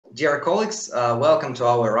Dear colleagues, welcome to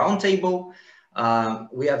our roundtable.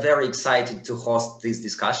 We are very excited to host this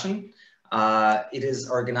discussion. It is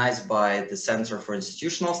organized by the Center for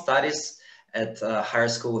Institutional Studies at Higher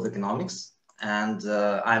School of Economics. And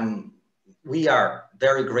we are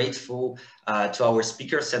very grateful to our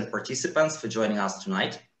speakers and participants for joining us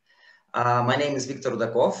tonight. My name is Viktor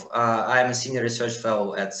Rudakov. I'm a senior research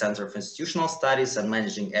fellow at Center for Institutional Studies and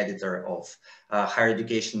managing editor of Higher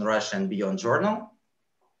Education Russia and Beyond journal.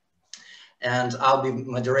 And I'll be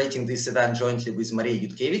moderating this event jointly with Maria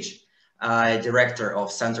Yutkevich, Director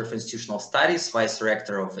of Center for Institutional Studies, Vice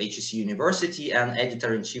Rector of HEC University, and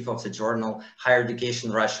Editor-in-Chief of the journal Higher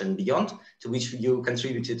Education Russia and Beyond, to which you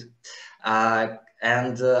contributed.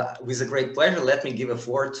 With a great pleasure, let me give a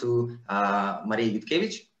floor to Maria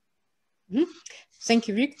Yutkevich. Thank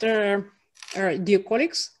you, Victor. Dear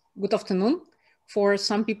colleagues, good afternoon. For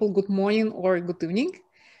some people, good morning or good evening.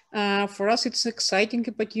 For us, it's an exciting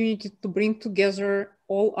opportunity to bring together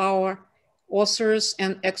all our authors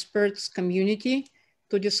and experts community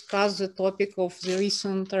to discuss the topic of the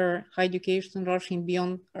recent higher education Russia and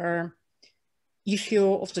Beyond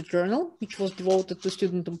issue of the journal, which was devoted to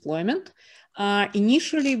student employment.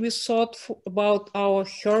 Initially, we thought about our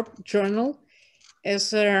HERB journal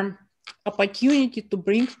as an opportunity to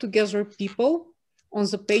bring together people on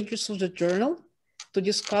the pages of the journal to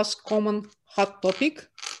discuss common hot topic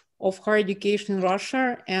of higher education in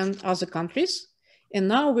Russia and other countries. And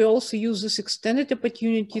now we also use this extended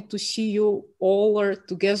opportunity to see you all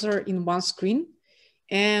together in one screen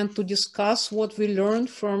and to discuss what we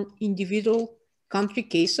learned from individual country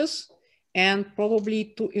cases and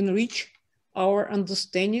probably to enrich our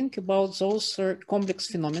understanding about those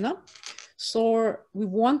complex phenomena. So we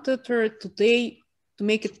wanted today to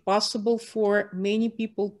make it possible for many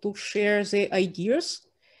people to share their ideas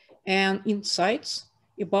and insights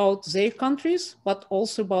about their countries, but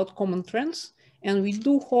also about common trends. And we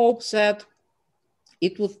do hope that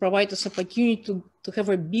it would provide us opportunity to have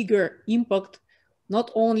a bigger impact,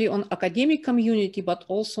 not only on academic community, but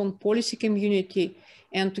also on policy community,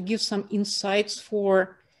 and to give some insights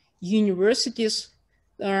for universities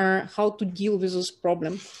how to deal with this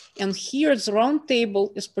problem. And here at the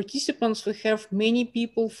roundtable, as participants, we have many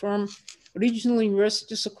people from regional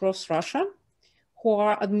universities across Russia, who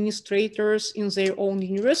are administrators in their own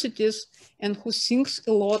universities and who thinks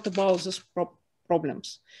a lot about these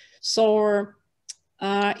problems. So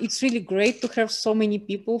it's really great to have so many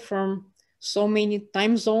people from so many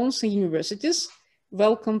time zones and universities.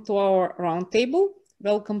 Welcome to our roundtable.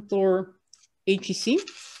 Welcome to our HEC.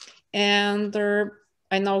 And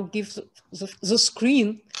I now give the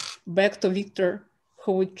screen back to Victor,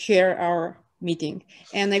 who will chair our meeting.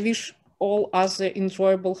 And I wish all us an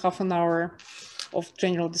enjoyable half an hour of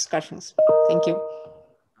general discussions. Thank you.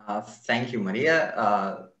 Thank you,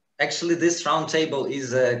 Maria. Actually, this roundtable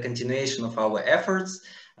is a continuation of our efforts,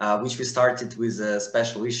 which we started with a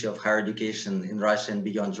special issue of Higher Education in Russia and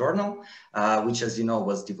Beyond journal, which, as you know,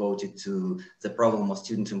 was devoted to the problem of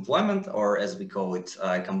student employment, or as we call it,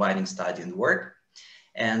 combining study and work.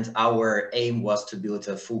 And our aim was to build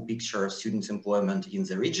a full picture of student employment in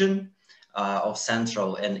the region of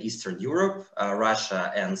Central and Eastern Europe,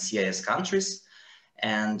 Russia and CIS countries.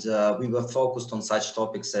 And we were focused on such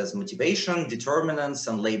topics as motivation, determinants,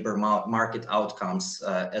 and labor market outcomes,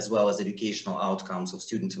 as well as educational outcomes of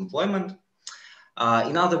student employment.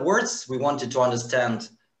 In other words, we wanted to understand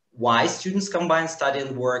why students combine study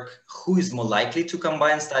and work, who is more likely to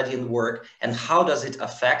combine study and work, and how does it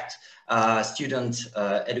affect student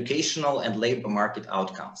educational and labor market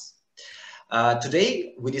outcomes.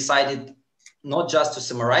 Today, we decided not just to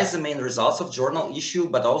summarize the main results of journal issue,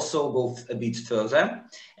 but also go a bit further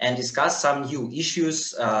and discuss some new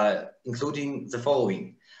issues, including the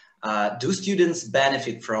following. Do students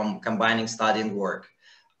benefit from combining study and work?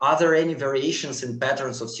 Are there any variations in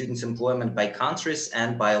patterns of students' employment by countries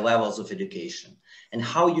and by levels of education? And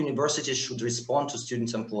how universities should respond to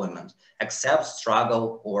students' employment, accept,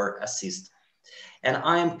 struggle, or assist? And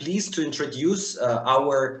I am pleased to introduce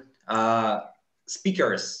our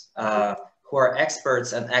speakers, who are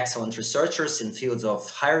experts and excellent researchers in fields of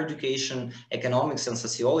higher education, economics and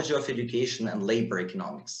sociology of education, and labor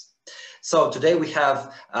economics. So today we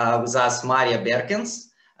have with us Maria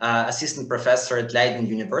Berkens, assistant professor at Leiden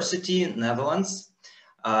University, Netherlands,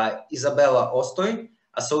 Isabella Ostoy,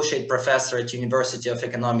 associate professor at University of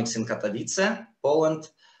Economics in Katowice, Poland,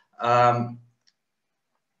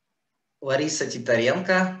 Larisa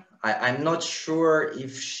Titarenko, I'm not sure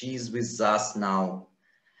if she's with us now.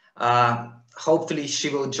 Hopefully she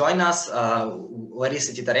will join us.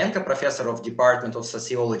 Larisa Titarenko, professor of Department of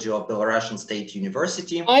Sociology of Belarusian State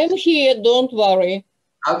University. I'm here, don't worry.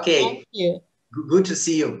 Okay. Thank you. Good to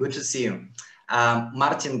see you. Good to see you.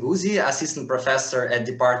 Martin Guzi, assistant professor at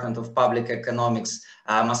Department of Public Economics,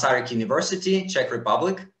 Masaryk University, Czech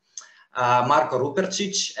Republic. Marko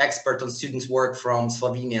Ruperčić, expert on student work from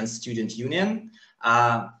Slovenian Student Union.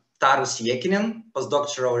 Tarus Jekinen,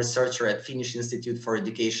 postdoctoral researcher at Finnish Institute for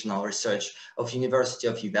Educational Research of University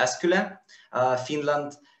of Jyväskylä,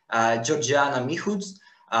 Finland. Georgiana Mihuds,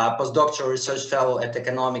 postdoctoral research fellow at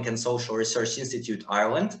Economic and Social Research Institute,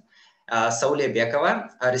 Ireland. Saulia Bekova,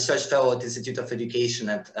 a research fellow at Institute of Education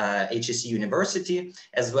at HSE University,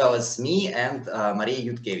 as well as me and Maria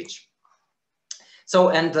Jutkevich. So,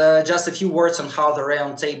 and just a few words on how the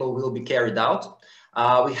roundtable will be carried out.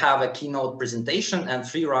 We have a keynote presentation and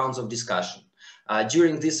 3 rounds of discussion.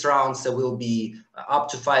 During these rounds, there will be up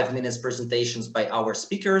to 5 minutes presentations by our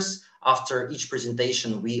speakers. After each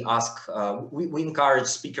presentation, we encourage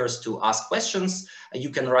speakers to ask questions. You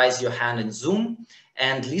can raise your hand in Zoom,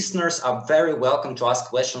 and listeners are very welcome to ask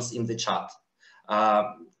questions in the chat.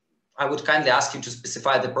 I would kindly ask you to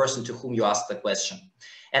specify the person to whom you ask the question.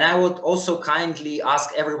 And I would also kindly ask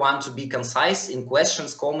everyone to be concise in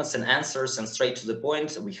questions, comments, and answers, and straight to the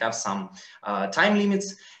point. We have some time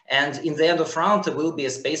limits. And in the end of round, there will be a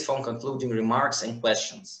space for concluding remarks and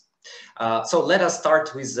questions. So let us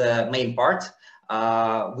start with the main part,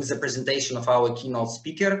 with the presentation of our keynote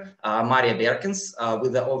speaker, Maria Berkens,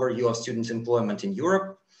 with the overview of student employment in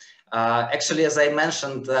Europe. Actually, as I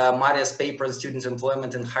mentioned, Maria's paper on student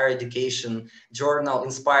employment in higher education journal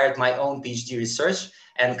inspired my own PhD research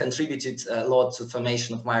and contributed a lot to the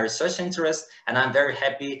formation of my research interest. And I'm very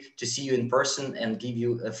happy to see you in person and give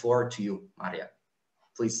you the floor to you, Maria.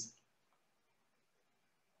 Please.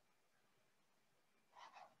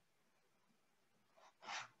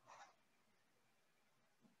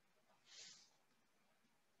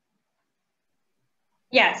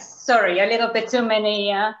 Yes, sorry, a little bit too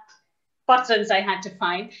many buttons I had to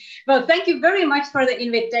find. Well, thank you very much for the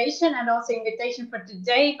invitation, and also invitation for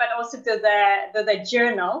today, but also to the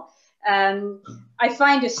journal. I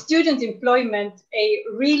find student employment a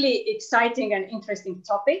really exciting and interesting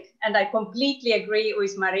topic, and I completely agree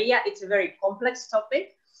with Maria. It's a very complex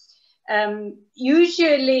topic.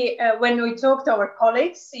 Usually when we talk to our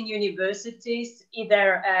colleagues in universities,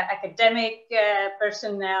 either academic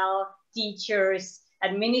personnel, teachers,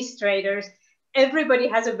 administrators, everybody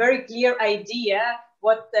has a very clear idea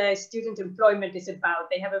what the student employment is about.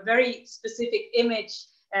 They have a very specific image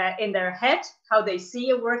in their head, how they see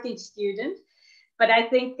a working student. But I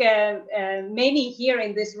think many here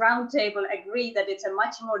in this roundtable agree that it's a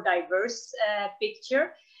much more diverse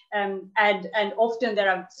picture. And often there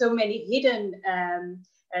are so many hidden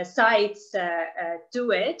sides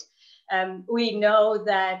to it. We know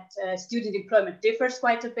that student employment differs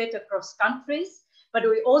quite a bit across countries, but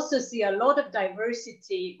we also see a lot of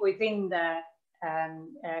diversity within the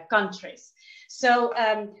countries. So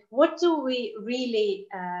what do we really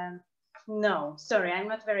know? Sorry, I'm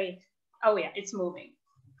not very, oh yeah, it's moving.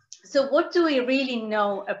 So what do we really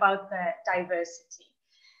know about the diversity?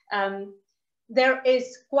 There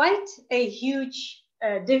is quite a huge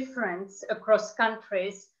difference across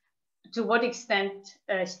countries to what extent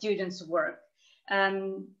students work.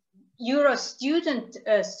 Euro student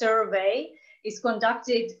survey is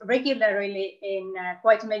conducted regularly in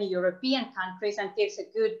quite many European countries and gives a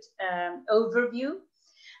good overview.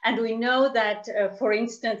 And we know that, for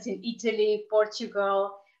instance, in Italy,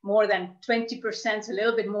 Portugal, more than 20%, a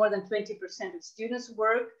little bit more than 20% of students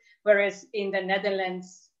work, whereas in the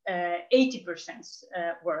Netherlands, 80%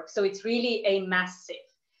 work. So it's really a massive.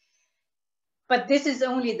 But this is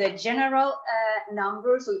only the general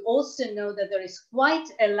numbers. We also know that there is quite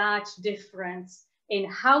a large difference in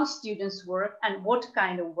how students work and what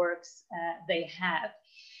kind of works they have.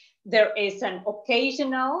 There is an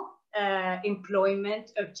occasional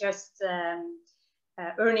employment of just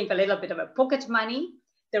earning a little bit of a pocket money.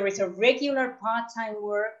 There is a regular part-time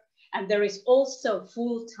work, and there is also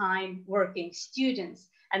full-time working students.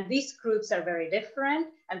 And these groups are very different,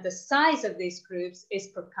 and the size of these groups is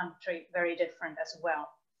per country very different as well.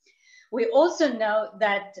 We also know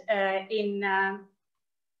that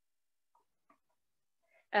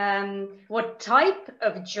what type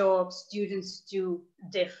of jobs students do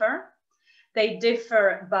differ. They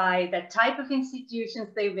differ by the type of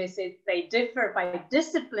institutions they visit. They differ by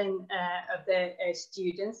discipline of the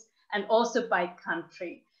students, and also by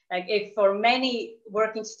country. Like if for many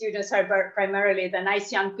working students are primarily the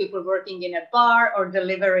nice young people working in a bar or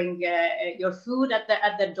delivering your food at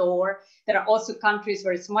the door, there are also countries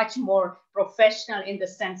where it's much more professional in the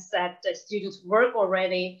sense that students work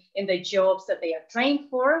already in the jobs that they are trained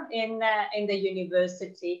for in the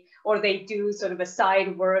university, or they do sort of a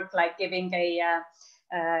side work like giving a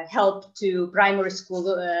help to primary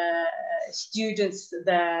school students,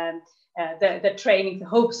 the training, the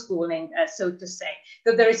homeschooling, so to say.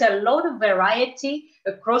 So there is a lot of variety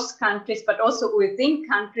across countries, but also within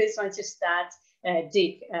countries once you start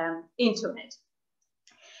dig into it.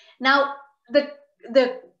 Now, the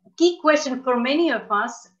key question for many of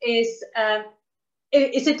us is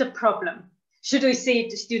it a problem? Should we see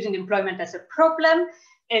student employment as a problem?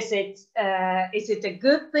 Is it a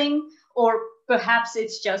good thing, or perhaps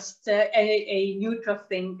it's just a neutral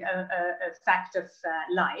thing, a fact of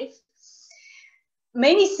life?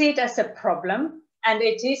 Many see it as a problem, and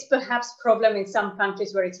it is perhaps a problem in some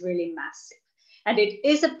countries where it's really massive. And it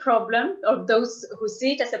is a problem, or those who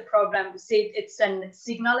see it as a problem see it's a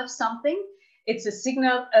signal of something. It's a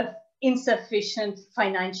signal of insufficient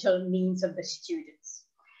financial means of the students.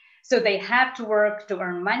 So they have to work to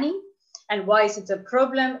earn money. And why is it a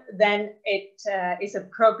problem? Then it is a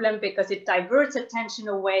problem because it diverts attention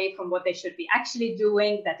away from what they should be actually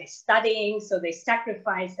doing, that is studying, so they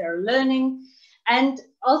sacrifice their learning. And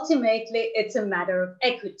ultimately, it's a matter of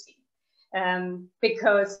equity,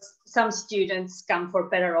 because some students come from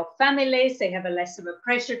better off families, they have a less of a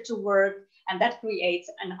pressure to work, and that creates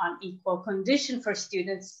an unequal condition for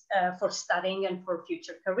students for studying and for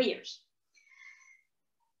future careers.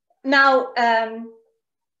 Now,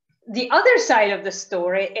 the other side of the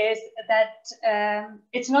story is that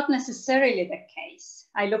it's not necessarily the case.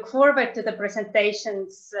 I look forward to the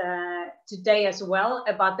presentations today as well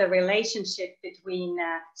about the relationship between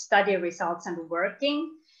study results and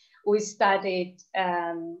working. We studied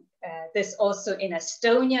this also in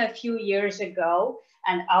Estonia a few years ago,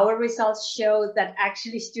 and our results show that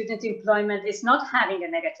actually student employment is not having a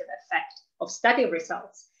negative effect of study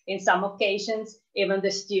results. In some occasions, even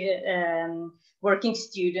the working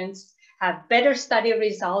students have better study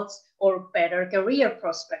results or better career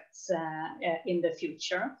prospects in the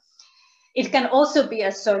future. It can also be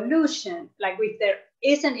a solution, like if there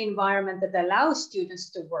is an environment that allows students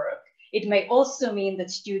to work, it may also mean that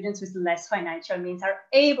students with less financial means are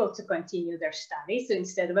able to continue their studies. So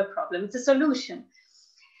instead of a problem, it's a solution.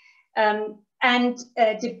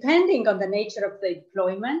 Depending on the nature of the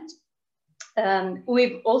employment,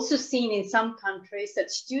 we've also seen in some countries that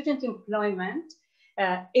student employment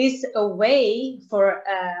is a way for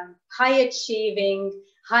high achieving,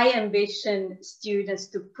 high ambition students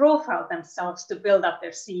to profile themselves, to build up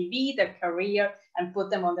their CV, their career, and put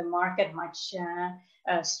them on the market much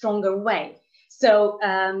stronger way. So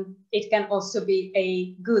it can also be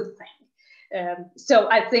a good thing. So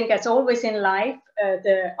I think, as always in life,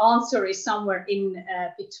 the answer is somewhere in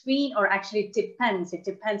between, or actually it depends. It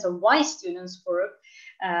depends on why students work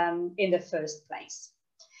in the first place.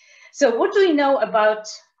 So what do we know about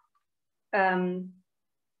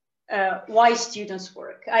why students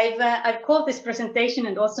work? I've called this presentation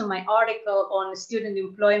and also my article on student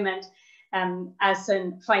employment as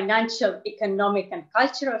a financial, economic, and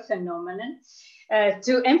cultural phenomenon,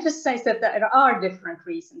 to emphasize that there are different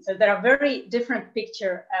reasons. So there are very different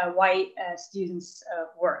pictures why students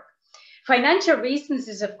work. Financial reasons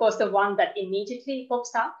is, of course, the one that immediately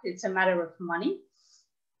pops up. It's a matter of money.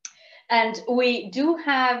 And we do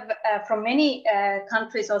have, from many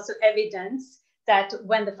countries, also evidence that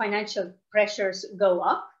when the financial pressures go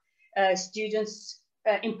up, students'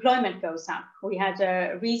 employment goes up. We had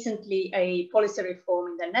recently a policy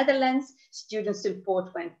reform in the Netherlands. Student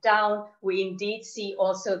support went down. We indeed see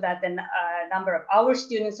also that the number of hours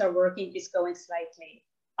students are working is going slightly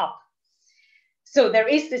up. So there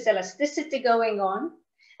is this elasticity going on.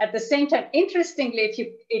 At the same time, interestingly,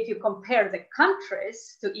 if you compare the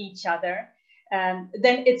countries to each other,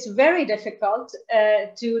 then it's very difficult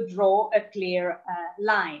to draw a clear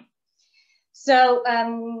line. So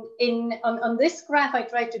on this graph, I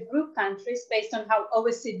tried to group countries based on how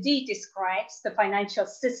OECD describes the financial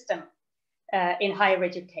system in higher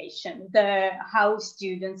education, how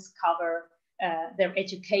students cover their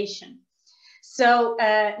education. So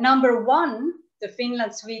number one, the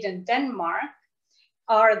Finland, Sweden, Denmark,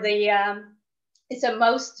 are it's a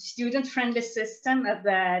most student-friendly system of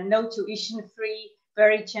the no tuition-free,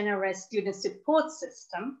 very generous student support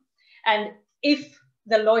system. And if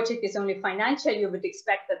the logic is only financial, you would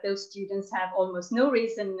expect that those students have almost no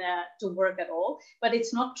reason to work at all. But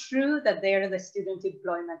it's not true that there the student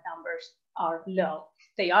employment numbers are low.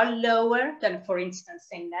 They are lower than, for instance,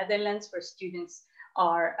 in Netherlands, where students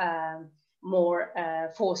are more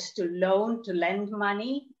forced to lend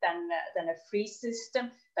money than a free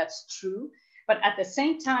system. That's true. But at the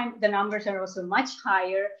same time, the numbers are also much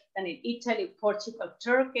higher than in Italy, Portugal,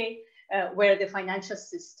 Turkey, where the financial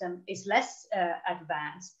system is less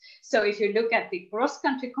advanced. So if you look at the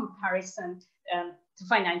cross-country comparison, the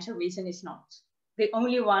financial reason is not the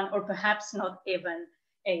only one, or perhaps not even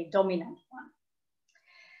a dominant one.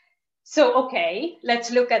 So, okay,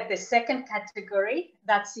 let's look at the second category.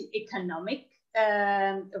 That's the economic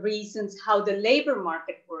reasons, how the labor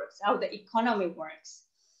market works, how the economy works.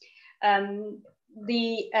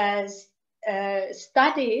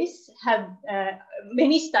 Studies have,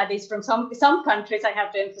 many studies from some countries, I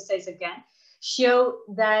have to emphasize again, show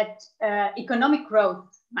that economic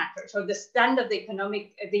growth matters, or the standard of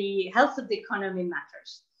the health of the economy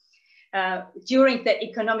matters. During the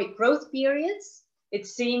economic growth periods, it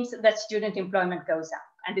seems that student employment goes up.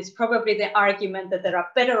 And it's probably the argument that there are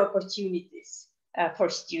better opportunities for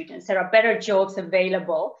students. There are better jobs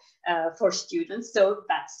available for students. So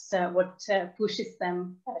that's what pushes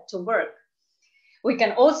them to work. We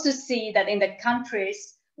can also see that in the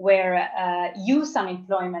countries where youth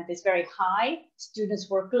unemployment is very high, students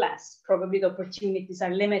work less. Probably the opportunities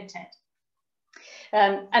are limited.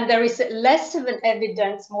 And there is less of an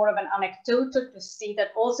evidence, more of an anecdotal, to see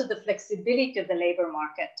that also the flexibility of the labor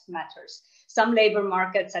market matters. Some labor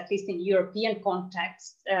markets, at least in European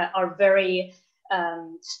context, are very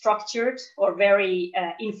structured or very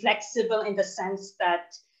inflexible, in the sense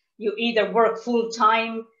that you either work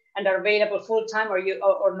full-time and are available full-time,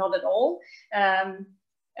 or not at all.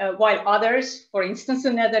 While others, for instance,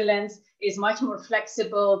 the Netherlands, is much more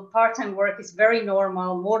flexible. Part-time work is very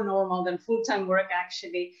normal, more normal than full-time work,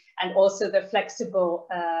 actually. And also the flexible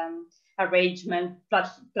arrangement,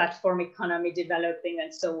 platform economy developing,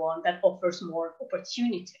 and so on, that offers more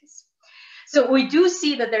opportunities. So we do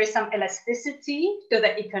see that there is some elasticity to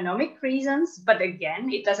the economic reasons, but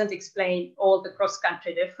again, it doesn't explain all the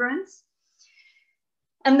cross-country difference.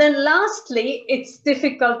 And then lastly, it's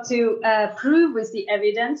difficult to prove with the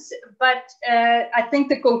evidence, but I think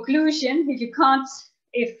the conclusion,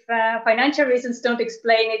 if financial reasons don't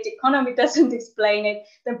explain it, economy doesn't explain it,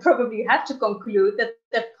 then probably you have to conclude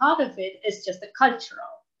that part of it is just a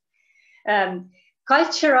cultural.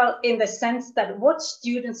 Cultural in the sense that what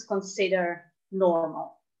students consider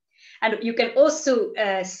normal. And you can also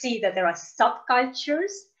see that there are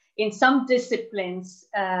subcultures. In some disciplines,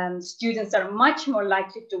 students are much more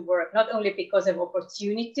likely to work, not only because of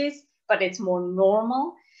opportunities, but it's more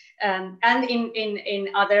normal. And in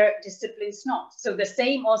other disciplines, not. So the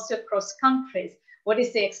same also across countries. What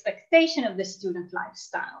is the expectation of the student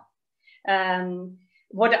lifestyle?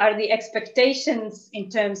 What are the expectations in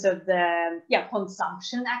terms of the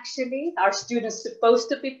consumption, actually? Are students supposed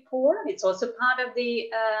to be poor? It's also part of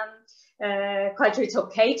the culture. It's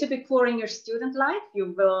okay to be poor in your student life.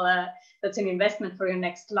 You will, that's an investment for your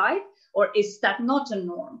next life. Or is that not a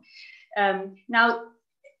norm? Now,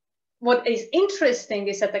 what is interesting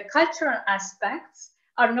is that the cultural aspects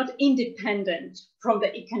are not independent from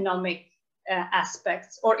the economic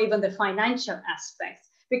aspects or even the financial aspects,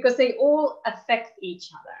 because they all affect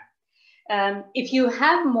each other. If you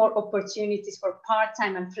have more opportunities for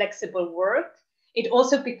part-time and flexible work, it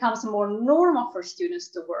also becomes more normal for students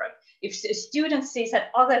to work. If a student sees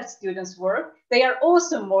that other students work, they are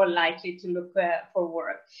also more likely to look for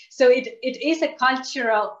work. So it is a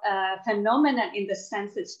cultural phenomenon in the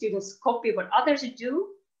sense that students copy what others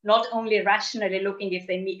do, not only rationally looking if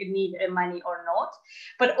they need money or not,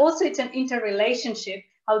 but also it's an interrelationship,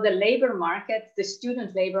 how the labor market, the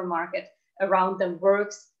student labor market around them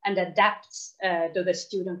works and adapts to the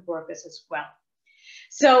student workers as well.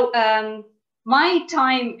 So my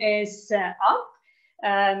time is up.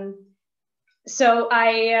 So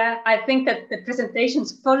I think that the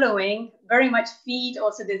presentations following very much feed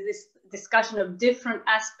also this discussion of different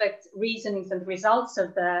aspects, reasonings and results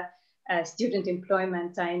of the student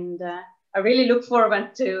employment. And I really look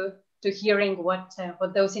forward to hearing what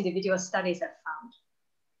those individual studies have found.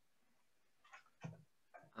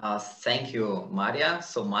 Thank you, Maria,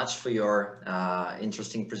 so much for your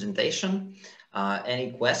interesting presentation.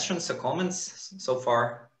 Any questions or comments so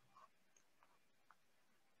far?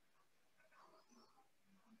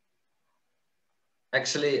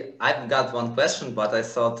 Actually, I've got one question, but I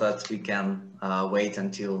thought that we can wait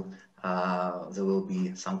until there will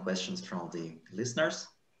be some questions from the listeners.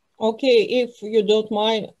 Okay, if you don't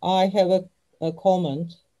mind, I have a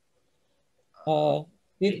comment.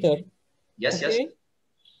 Victor. Yes, okay? Yes.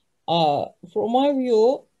 From my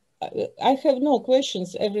view, I have no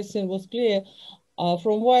questions. Everything was clear.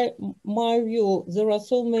 from my view, there are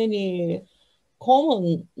so many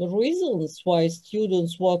common reasons why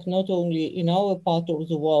students work not only in our part of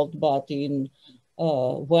the world, but in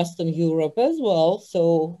Western Europe as well.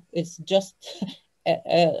 So it's just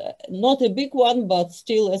not a big one, but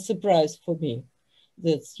still a surprise for me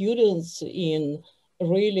that students in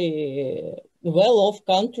really well-off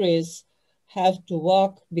countries have to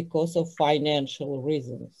work because of financial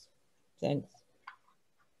reasons. Thanks.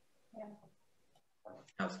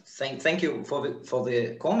 Thank you for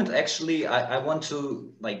the comment. Actually, I want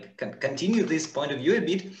to continue this point of view a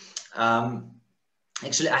bit.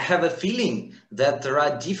 Actually, I have a feeling that there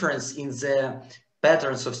are differences in the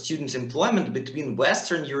patterns of student employment between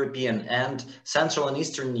Western European and Central and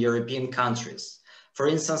Eastern European countries. For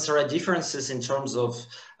instance, there are differences in terms of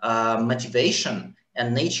motivation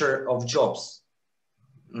and nature of jobs.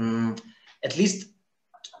 At least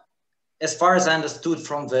as far as I understood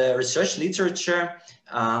from the research literature,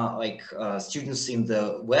 students in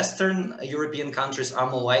the Western European countries are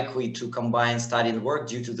more likely to combine study and work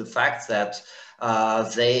due to the fact that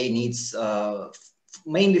they need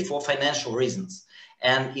mainly for financial reasons.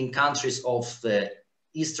 And in countries of the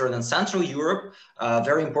Eastern and Central Europe,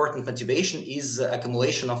 very important motivation is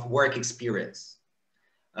accumulation of work experience.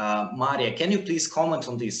 Maria, can you please comment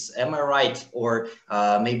on this? Am I right? Or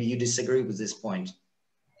maybe you disagree with this point?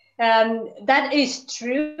 That is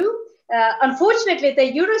true. Unfortunately,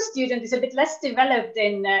 the Euro student is a bit less developed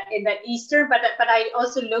in the Eastern, but I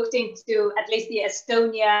also looked into at least the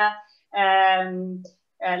Estonia,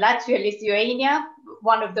 Latvia, Lithuania.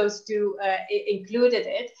 One of those two included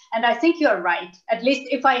it, and I think you're right. At least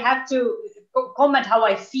if I have to comment how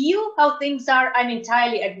I feel, how things are, I'm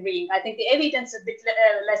entirely agreeing. I think the evidence is a bit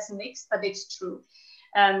less mixed, but it's true.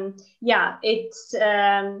 Yeah, it's.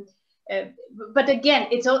 But again,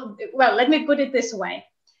 it's all, well, let me put it this way.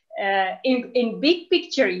 In big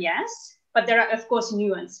picture, yes, but there are, of course,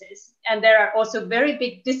 nuances. And there are also very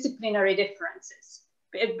big disciplinary differences.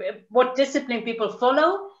 What discipline people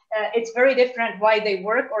follow, it's very different why they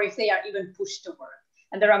work or if they are even pushed to work.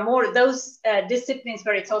 And there are more those disciplines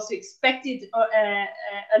where it's also expected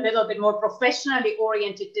a little bit more professionally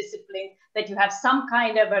oriented discipline that you have some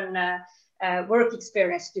kind of an work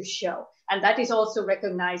experience to show. And that is also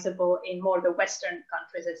recognizable in more the Western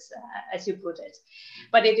countries, as you put it.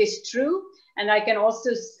 But it is true, and I can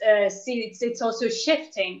also see it's also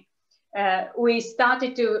shifting. We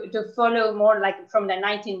started to follow more like from the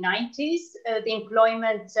 1990s, the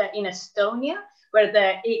employment in Estonia, where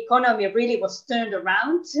the economy really was turned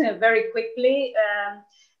around very quickly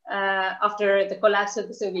after the collapse of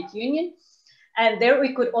the Soviet Union. And there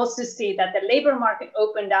we could also see that the labor market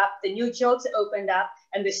opened up, the new jobs opened up,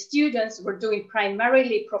 and the students were doing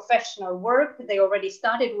primarily professional work. They already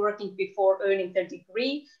started working before earning their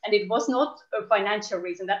degree, and it was not a financial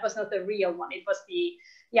reason. That was not the real one. It was the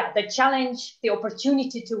challenge, the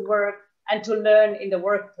opportunity to work and to learn in the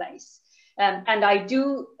workplace. And I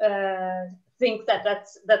do think that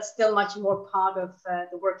that's still much more part of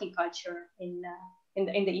the working culture in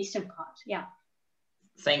the Eastern part. Yeah.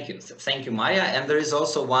 Thank you, Maria. And there is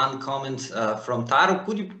also one comment from Taro.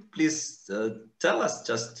 Could you please tell us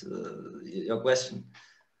just your question?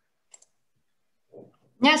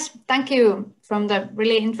 Yes, thank you from the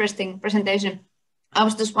really interesting presentation. I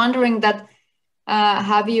was just wondering that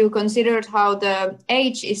have you considered how the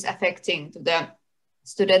age is affecting to the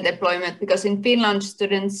student employment? Because in Finland,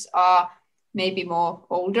 students are maybe more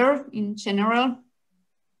older in general.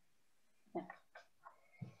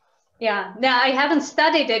 Yeah, no, I haven't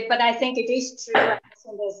studied it, but I think it is true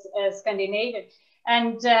in this Scandinavian.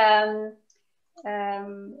 And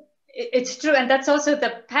it's true. And that's also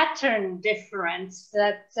the pattern difference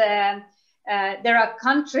that there are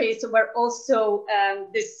countries where also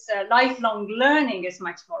this lifelong learning is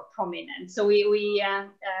much more prominent. So we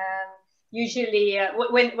usually,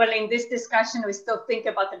 well, in this discussion, we still think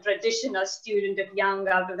about the traditional student of young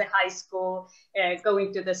out of the high school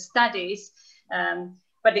going to the studies.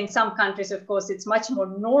 But in some countries, of course, it's much more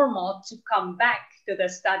normal to come back to the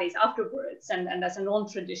studies afterwards and as a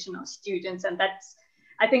non-traditional student. And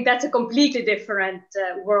I think that's a completely different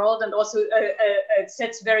world, and also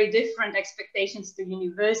sets very different expectations to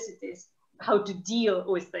universities, how to deal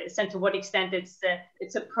with this and to what extent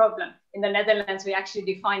it's a problem. In the Netherlands, we actually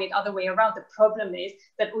define it other way around. The problem is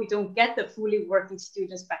that we don't get the fully working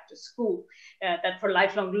students back to school, that for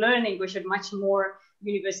lifelong learning, we should much more,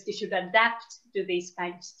 universities should adapt to these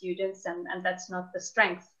kind of students, and that's not the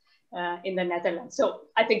strength in the Netherlands. So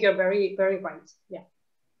I think you're very, very right. Yeah.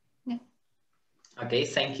 Okay,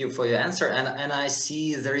 thank you for your answer. And I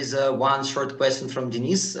see there is one short question from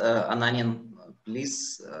Denise Ananian.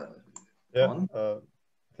 Please Yeah,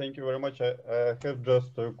 thank you very much. I have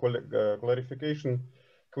just a clarification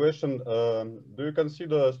question. Do you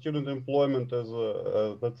consider student employment as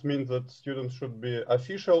that means that students should be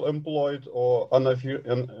official employed or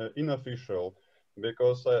unofficial?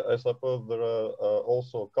 Because I suppose there are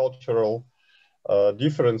also cultural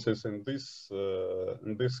differences in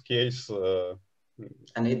this case.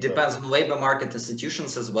 And it depends on labor market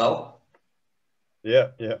institutions as well.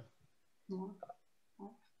 Yeah.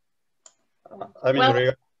 I mean,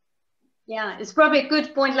 well, yeah, it's probably a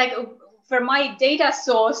good point. Like for my data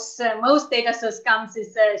source, most data source comes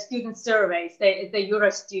is student surveys, the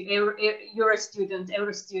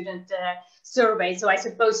Eurostudent survey. So I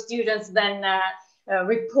suppose students then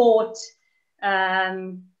report,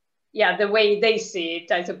 the way they see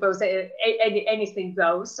it. I suppose anything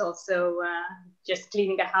goes. Also, just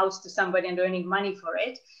cleaning a house to somebody and earning money for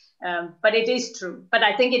it. But it is true. But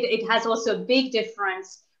I think it has also a big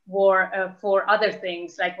difference for other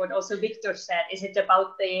things, like what also Victor said. Is it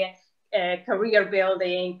about the career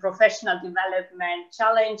building, professional development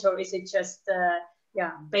challenge, or is it just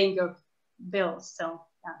paying your bills? So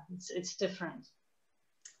it's different.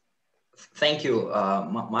 Thank you,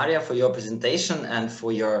 Maria, for your presentation and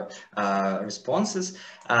for your responses.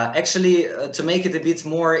 Actually, to make it a bit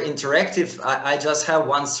more interactive, I just have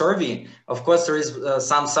one survey. Of course, there is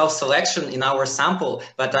some self-selection in our sample,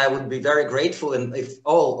 but I would be very grateful if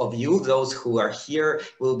all of you, those who are here,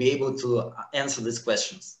 will be able to answer these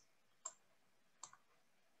questions.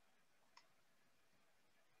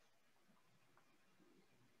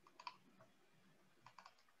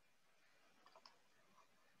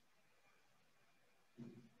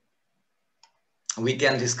 We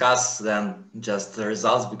can discuss then just the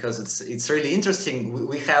results, because it's really interesting.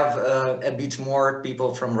 We have a bit more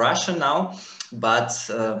people from Russia now, but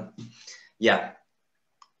yeah.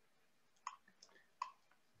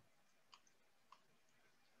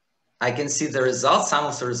 I can see the results, some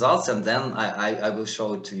of the results, and then I will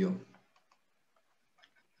show it to you.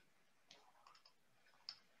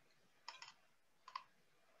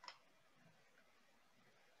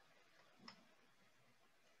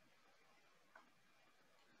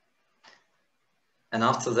 And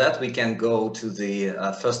after that, we can go to the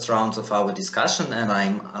first round of our discussion, and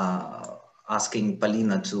I'm asking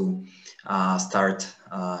Polina to start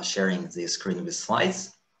sharing the screen with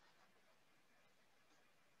slides.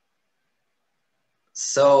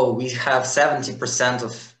 So we have 70%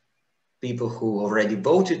 of people who already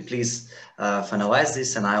voted. Please finalize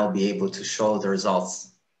this, and I'll be able to show the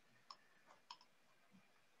results.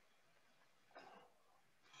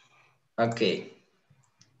 Okay.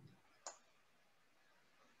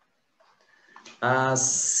 Can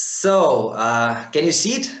you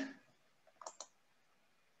see it?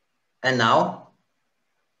 And now?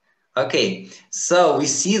 Okay, so we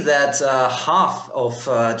see that half of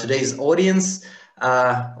today's audience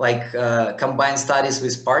combined studies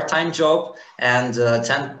with part-time job, and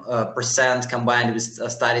 10% combined with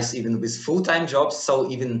studies even with full-time jobs. So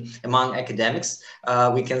even among academics,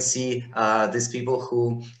 we can see these people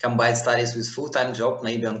who combine studies with full-time job,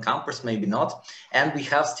 maybe on campus, maybe not. And we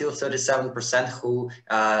have still 37% who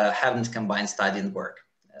haven't combined study and work.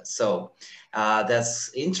 So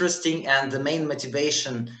that's interesting. And the main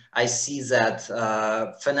motivation, I see that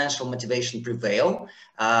financial motivation prevail,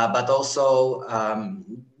 but also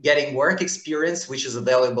getting work experience, which is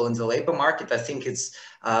available in the labor market. I think it's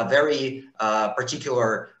a very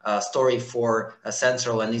particular story for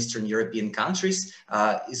Central and Eastern European countries,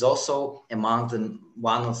 is also among them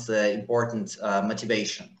one of the important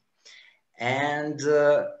motivation. And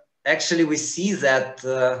actually we see that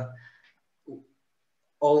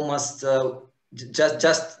almost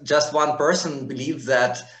just one person believes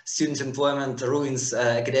that student employment ruins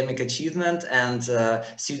academic achievement, and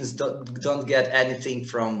students don't get anything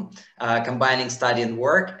from combining study and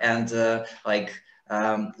work, and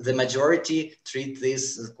the majority treat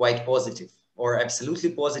this as quite positive or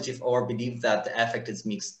absolutely positive, or believe that the effect is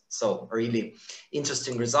mixed. So really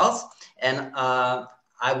interesting results. And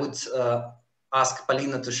I would ask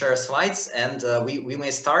Polina to share slides, and we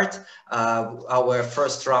may start our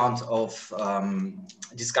first round of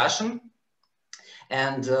discussion.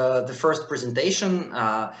 And the first presentation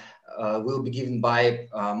will be given by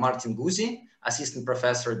Martin Guzi, Assistant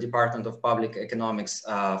Professor, Department of Public Economics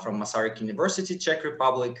from Masaryk University, Czech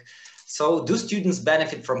Republic. So do students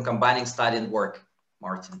benefit from combining study and work?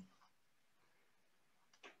 Martin.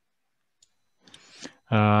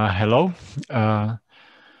 Hello.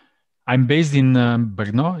 I'm based in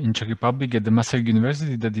Brno, in Czech Republic, at the Masaryk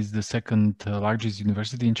University. That is the second largest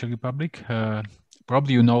university in Czech Republic.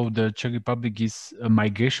 probably you know the Czech Republic is a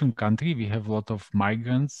migration country. We have a lot of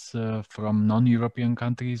migrants from non-European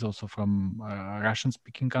countries, also from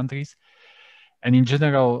Russian-speaking countries. And in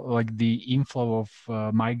general, like the inflow of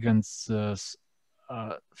migrants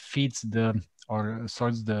feeds or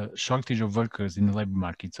sorts the shortage of workers in the labor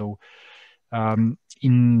market. So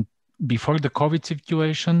before the COVID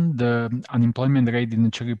situation, the unemployment rate in the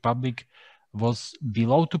Czech Republic was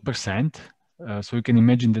below 2%. So you can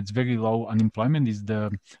imagine that's very low unemployment.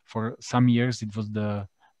 For some years, it was the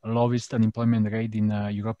lowest unemployment rate in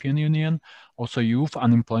the European Union. Also, youth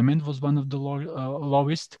unemployment was one of the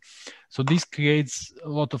lowest. So this creates a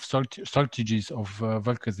lot of shortages of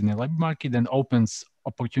workers in the labor market and opens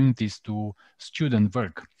opportunities to student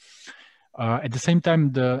work. At the same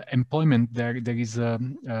time, the employment, there is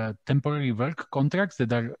temporary work contracts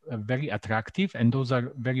that are very attractive, and those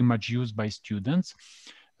are very much used by students.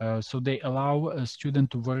 So they allow a student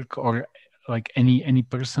to work, or like any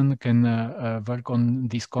person can work on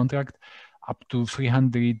this contract up to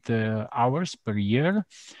 300 hours per year.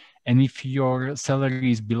 And if your salary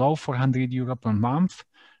is below 400 euro per month,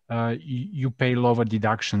 you pay lower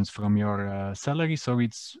deductions from your salary. So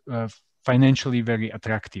it's financially very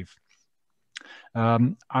attractive.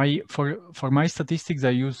 For my statistics, I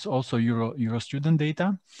use also Euro student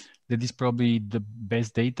data. That is probably the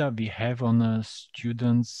best data we have on a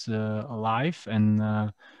student's life and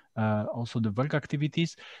also the work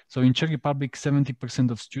activities. So in Czech Republic,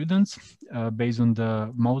 70% of students, based on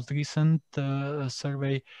the most recent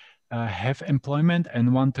survey, have employment,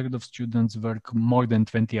 and 1/3 of students work more than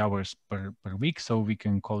 20 hours per week. So we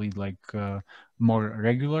can call it like more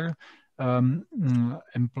regular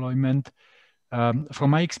employment. From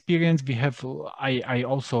my experience, I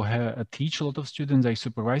also teach a lot of students, I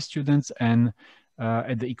supervise students, and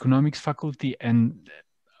at the economics faculty, and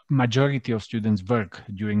majority of students work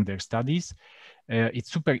during their studies.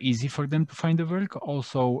 It's super easy for them to find the work.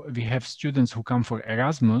 Also, we have students who come for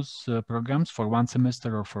Erasmus programs for 1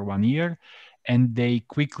 semester or for 1 year, and they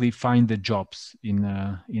quickly find the jobs in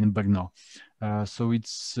Brno. So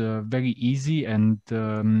it's very easy, and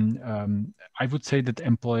I would say that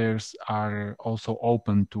employers are also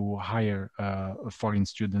open to hire foreign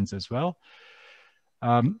students as well.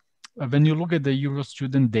 When you look at the Euro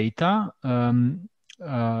student data,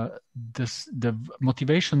 the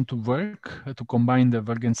motivation to work, to combine the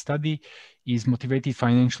work and study, is motivated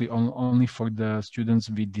financially only for the students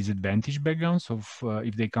with disadvantaged backgrounds. So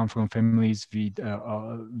if they come from families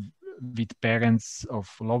with parents of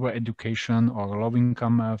lower education or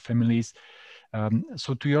low-income families.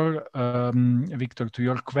 So to your, Victor, to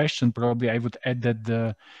your question, probably I would add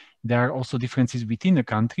that there are also differences within the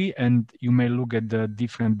country, and you may look at the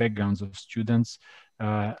different backgrounds of students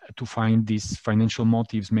to find these financial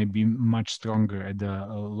motives may be much stronger at the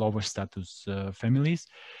lower status families.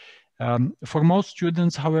 For most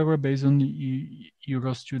students, however, based on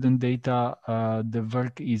Euro student data, the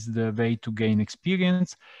work is the way to gain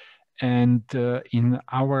experience. And in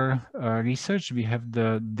our research, we have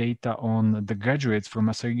the data on the graduates from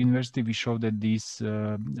Masaryk University. We show that this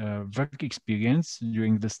work experience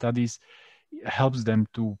during the studies helps them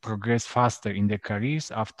to progress faster in their careers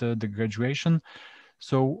after the graduation.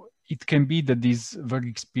 So it can be that this work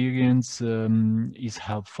experience is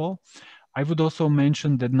helpful. I would also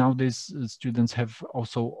mention that nowadays students have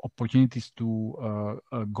also opportunities to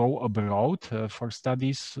go abroad for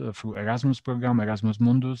studies through Erasmus program, Erasmus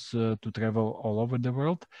Mundus, to travel all over the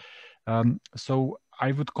world. So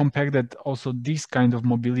I would compare that also these kind of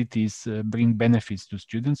mobilities bring benefits to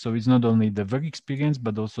students. So it's not only the work experience,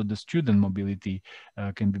 but also the student mobility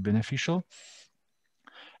can be beneficial.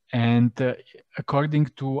 And according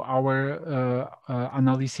to our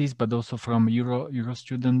analysis, but also from Euro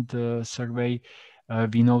student survey,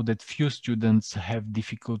 we know that few students have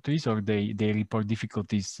difficulties, or they report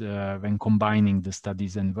difficulties when combining the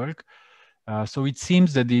studies and work. So it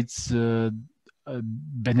seems that it's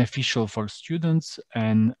beneficial for students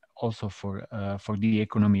and also for the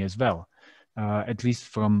economy as well, at least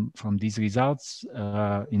from these results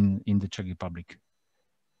in the Czech Republic.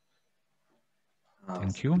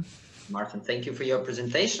 Thank you. Martin, thank you for your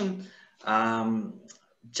presentation.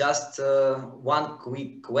 Just one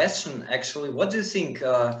quick question, actually. What do you think?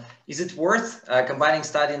 Is it worth combining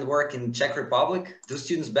study and work in Czech Republic? Do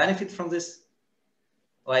students benefit from this?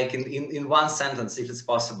 Like in one sentence, if it's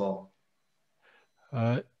possible.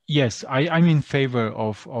 Yes, I'm in favor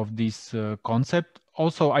of this concept.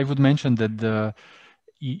 Also, I would mention that the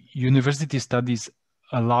university studies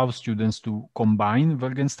allow students to combine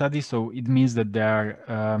work and study, so it means that they are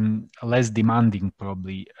less demanding,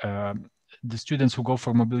 probably. The students who go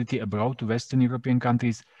for mobility abroad to Western European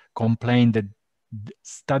countries complain that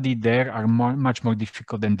study there are much more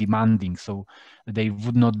difficult and demanding, so they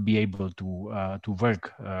would not be able to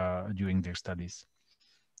work during their studies.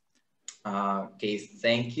 Okay,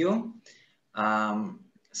 thank you.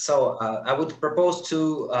 So I would propose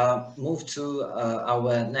to move to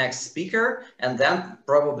our next speaker, and then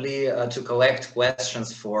probably to collect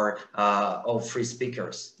questions for all three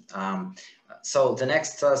speakers. So the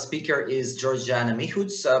next speaker is Georgiana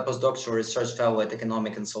Mihuts, postdoctoral research fellow at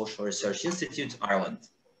Economic and Social Research Institute, Ireland.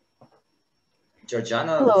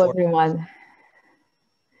 Georgiana. Hello, everyone.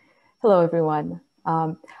 Hello, everyone.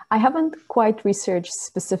 I haven't quite researched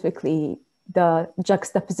specifically the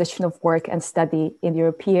juxtaposition of work and study in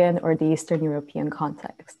European or the Eastern European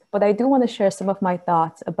context, but I do want to share some of my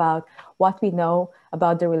thoughts about what we know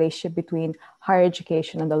about the relationship between higher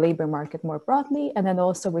education and the labor market more broadly, and then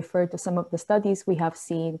also refer to some of the studies we have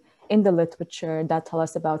seen in the literature that tell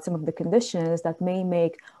us about some of the conditions that may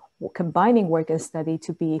make combining work and study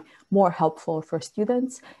to be more helpful for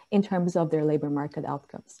students in terms of their labor market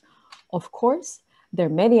outcomes. Of course, there are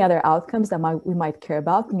many other outcomes that we might care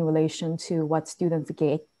about in relation to what students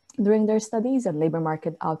gain during their studies, and labor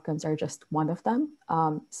market outcomes are just one of them.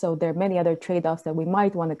 So there are many other trade-offs that we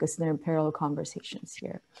might want to consider in parallel conversations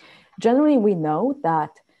here. Generally, we know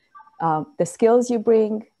that the skills you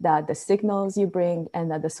bring, that the signals you bring,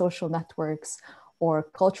 and that the social networks or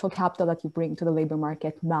cultural capital that you bring to the labor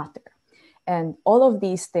market matter. And all of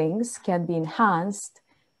these things can be enhanced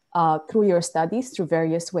through your studies through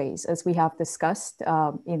various ways. As we have discussed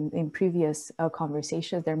in previous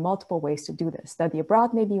conversations, there are multiple ways to do this. Study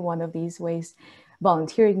abroad may be one of these ways.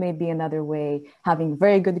 Volunteering may be another way. Having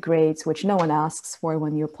very good grades, which no one asks for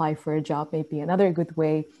when you apply for a job, may be another good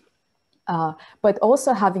way. But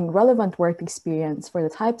also having relevant work experience for the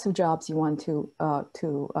types of jobs you want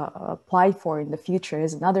to apply for in the future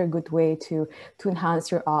is another good way to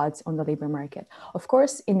enhance your odds on the labor market. Of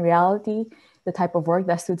course, in reality, the type of work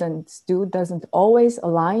that students do doesn't always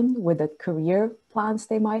align with the career plans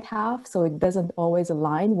they might have. So it doesn't always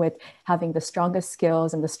align with having the strongest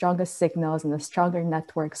skills and the strongest signals and the stronger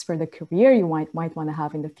networks for the career you might want to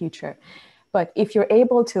have in the future. But if you're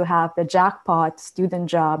able to have the jackpot student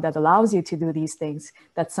job that allows you to do these things,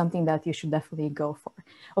 that's something that you should definitely go for.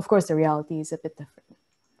 Of course, the reality is a bit different.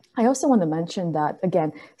 I also want to mention that,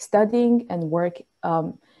 again, studying and work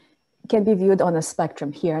can be viewed on a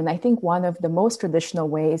spectrum here. And I think one of the most traditional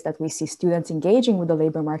ways that we see students engaging with the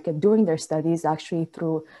labor market during their studies actually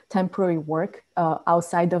through temporary work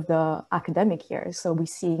outside of the academic years. So we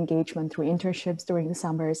see engagement through internships during the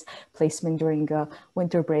summers, placement during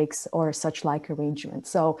winter breaks, or such like arrangements.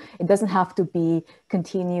 So it doesn't have to be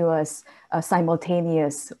continuous,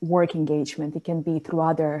 simultaneous work engagement. It can be through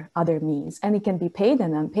other means, and it can be paid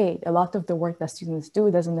and unpaid. A lot of the work that students do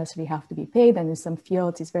doesn't necessarily have to be paid, and in some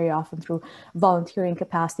fields, it's very often through volunteering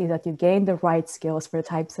capacity that you gain the right skills for the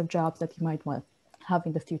types of jobs that you might want have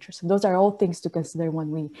in the future. So those are all things to consider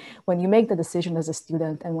when you make the decision as a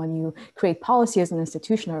student and when you create policy as an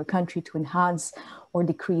institution or a country to enhance or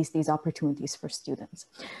decrease these opportunities for students.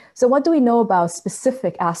 So what do we know about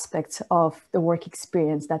specific aspects of the work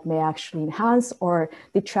experience that may actually enhance or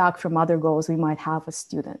detract from other goals we might have as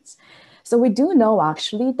students? So we do know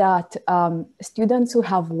actually that students who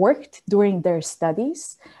have worked during their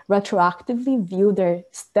studies retroactively view their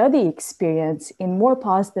study experience in more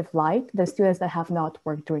positive light than students that have not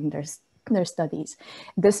worked during their studies.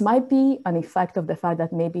 This might be an effect of the fact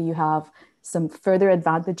that maybe you have some further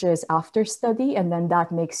advantages after study, and then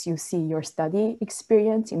that makes you see your study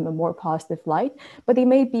experience in a more positive light, but it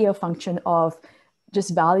may be a function of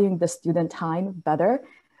just valuing the student time better.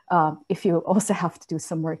 If you also have to do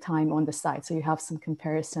some work time on the side. So you have some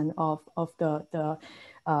comparison of the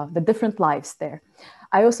different lives there.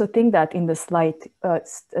 I also think that in this light,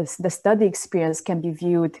 the study experience can be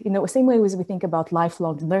viewed, the same way as we think about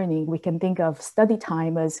lifelong learning, we can think of study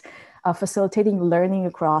time as facilitating learning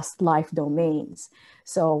across life domains.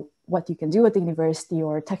 So what you can do at the university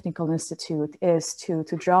or technical institute is to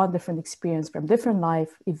draw on different experience from different life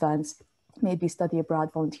events, maybe study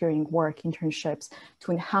abroad, volunteering, work, internships,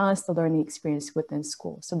 to enhance the learning experience within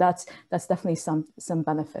school. So that's definitely some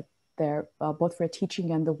benefit there, both for teaching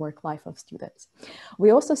and the work life of students. We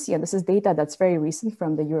also see, and this is data that's very recent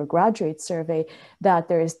from the Eurograduate survey, that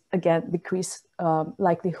there is, again, decreased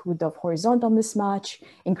likelihood of horizontal mismatch,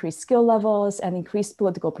 increased skill levels, and increased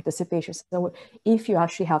political participation. So if you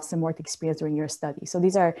actually have some work experience during your study. So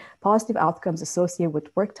these are positive outcomes associated with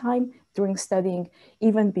work time during studying,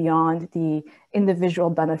 even beyond the individual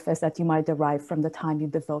benefits that you might derive from the time you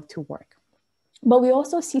devote to work. But we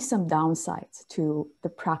also see some downsides to the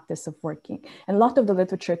practice of working. And a lot of the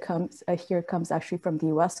literature comes actually from the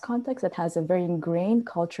US context that has a very ingrained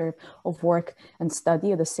culture of work and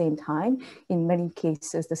study at the same time. In many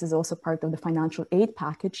cases, this is also part of the financial aid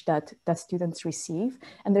package that students receive.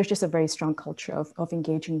 And there's just a very strong culture of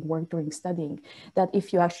engaging work during studying, that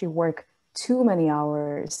if you actually work too many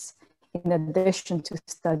hours in addition to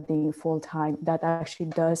studying full-time, that actually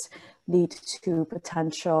does lead to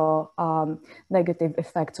potential negative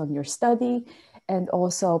effects on your study. And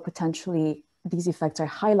also potentially these effects are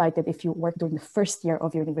highlighted if you work during the first year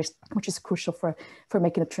of your university, which is crucial for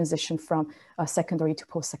making a transition from secondary to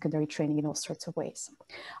post-secondary training in all sorts of ways.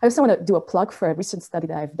 I also want to do a plug for a recent study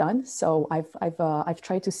that I've done. So I've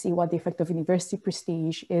tried to see what the effect of university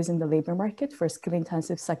prestige is in the labor market for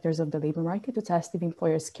skill-intensive sectors of the labor market, to test if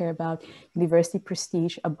employers care about university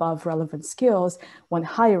prestige above relevant skills when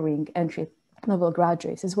hiring entry-level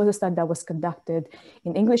graduates. This was a study that was conducted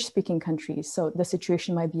in English-speaking countries, so the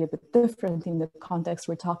situation might be a bit different in the context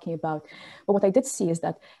we're talking about. But what I did see is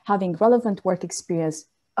that having relevant work experience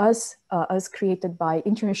as created by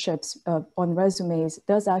internships on resumes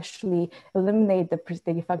does actually eliminate the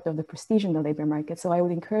effect of the prestige in the labor market. So I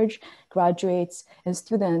would encourage graduates and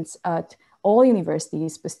students at all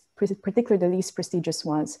universities, particularly the least prestigious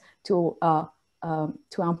ones, to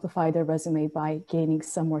amplify their resume by gaining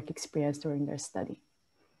some work experience during their study.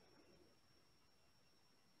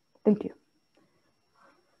 Thank you.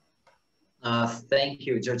 Thank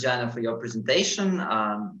you, Georgiana, for your presentation.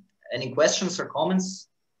 Any questions or comments?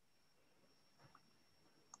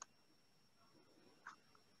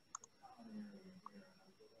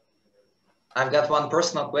 I've got one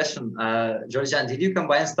personal question. Georgiana, did you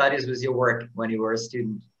combine studies with your work when you were a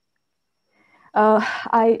student?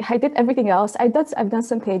 I did everything else. I've done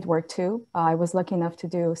some paid work too. I was lucky enough to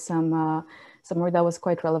do some work that was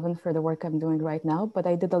quite relevant for the work I'm doing right now, but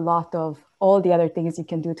I did a lot of all the other things you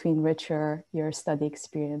can do to enrich your study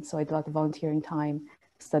experience. So I did a lot of volunteering time,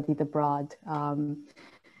 studied abroad.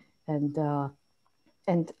 And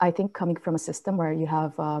I think coming from a system where you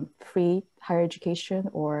have free higher education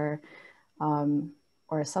or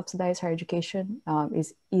a subsidized higher education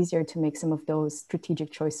is easier to make some of those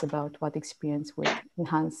strategic choices about what experience would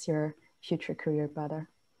enhance your future career better.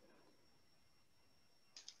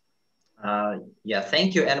 Yeah,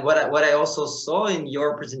 thank you. And what I also saw in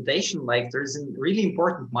your presentation, like there's a really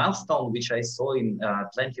important milestone, which I saw in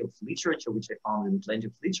plenty of literature, which I found in plenty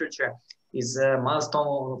of literature, is a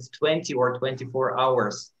milestone of 20 or 24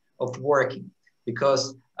 hours of working.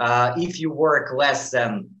 Because if you work less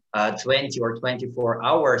than 20 or 24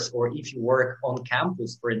 hours, or if you work on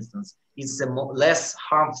campus, for instance, it's less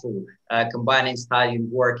harmful combining study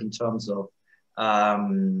and work in terms of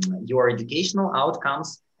your educational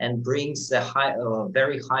outcomes, and brings a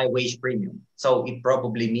very high wage premium. So it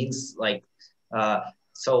probably means like, why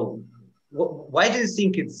do you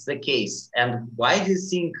think it's the case? And why do you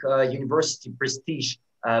think university prestige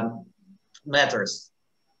matters?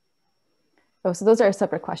 Oh, so those are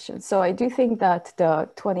separate questions. So I do think that the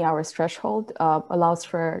 20 hours threshold allows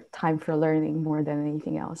for time for learning more than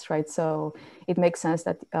anything else, right? So it makes sense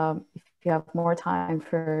that if you have more time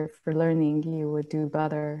for learning, you would do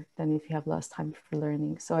better than if you have less time for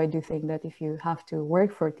learning. So I do think that if you have to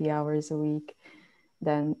work 40 hours a week,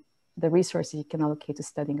 then the resources you can allocate to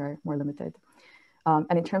studying are more limited.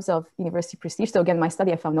 And in terms of university prestige, so again, my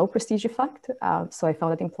study, I found no prestige effect. So I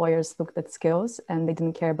found that employers looked at skills and they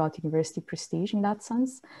didn't care about university prestige in that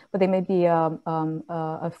sense, but they may be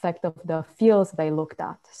effect of the fields they looked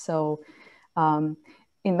at. So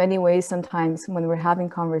in many ways, sometimes when we're having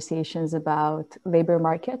conversations about labor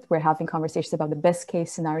market, we're having conversations about the best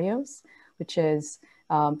case scenarios, which is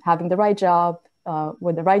having the right job,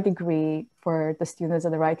 with the right degree for the students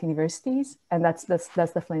at the right universities. And that's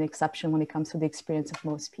definitely an exception when it comes to the experience of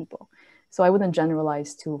most people. So I wouldn't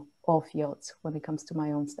generalize to all fields when it comes to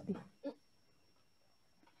my own study.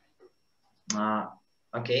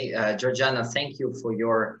 Okay, Georgiana, thank you for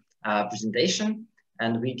your presentation.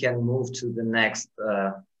 And we can move to the next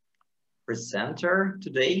presenter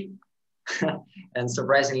today. And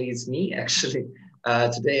surprisingly, it's me, actually.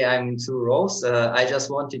 Today I'm in two roles. I just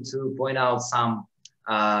wanted to point out some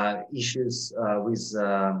issues with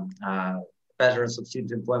patterns of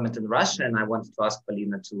student employment in Russia, and I wanted to ask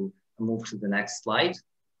Polina to move to the next slide.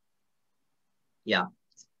 Yeah,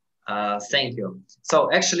 thank you.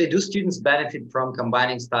 So actually, do students benefit from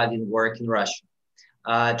combining study and work in Russia?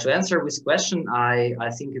 To answer this question, I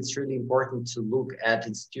think it's really important to look at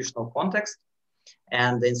institutional context.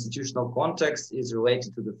 And the institutional context is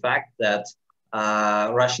related to the fact that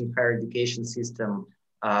Russian higher education system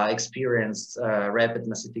experienced rapid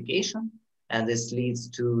massification. and this leads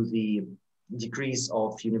to the decrease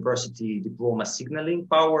of university diploma signaling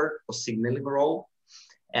power or signaling role.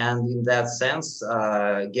 And in that sense,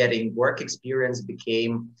 getting work experience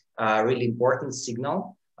became a really important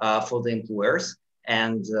signal for the employers.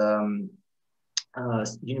 And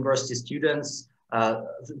university students,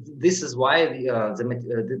 this is why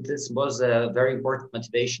this was a very important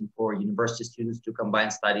motivation for university students to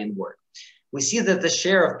combine study and work. We see that the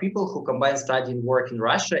share of people who combine study and work in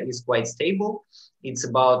Russia is quite stable. It's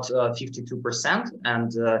about 52%,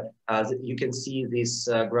 and you can see this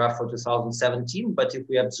graph for 2017, but if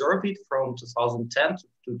we observe it from 2010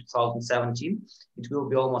 to 2017, it will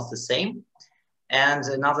be almost the same. And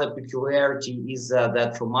another peculiarity is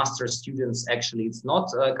that for master's students, actually, it's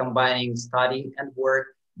not combining study and work,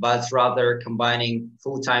 but rather combining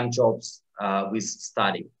full-time jobs with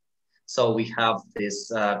study. So we have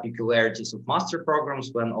these peculiarities of master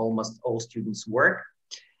programs when almost all students work.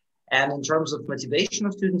 And in terms of motivation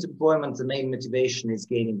of student employment, the main motivation is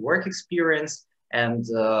gaining work experience, and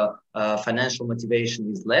financial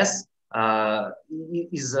motivation is less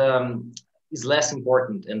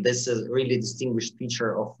important. And this is a really distinguished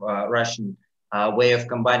feature of Russian way of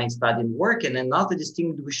combining study and work. And another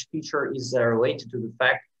distinguished feature is related to the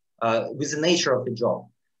fact with the nature of the job.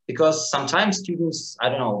 Because sometimes students, I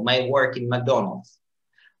don't know, may work in McDonald's,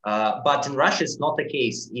 but in Russia, it's not the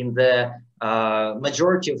case. In the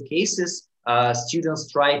majority of cases, students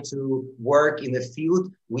try to work in the field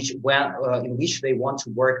in which they want to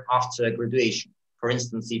work after graduation. For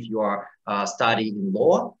instance, if you are studying in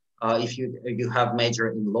law, if you have major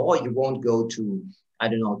in law, you won't go to, I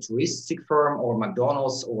don't know, touristic firm or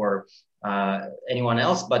McDonald's or anyone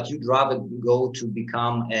else, but you'd rather go to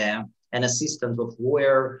become an assistant of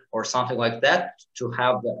lawyer or something like that, to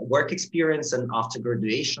have work experience, and after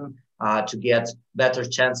graduation to get better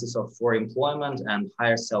chances for employment and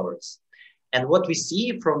higher salaries. And what we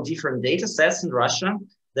see from different data sets in Russia,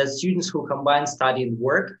 that students who combine study and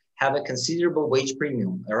work have a considerable wage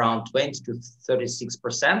premium, around 20 to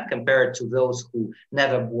 36% compared to those who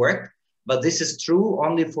never worked. But this is true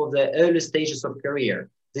only for the early stages of career.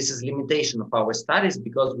 This is limitation of our studies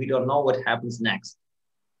because we don't know what happens next.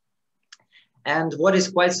 And what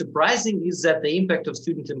is quite surprising is that the impact of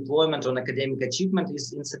student employment on academic achievement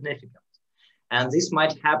is insignificant. And this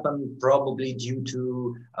might happen probably due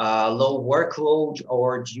to low workload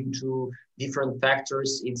or due to different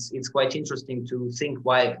factors. It's quite interesting to think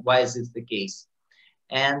why is this the case.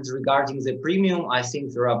 And regarding the premium, I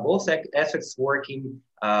think there are both effects working.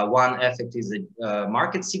 One effect is a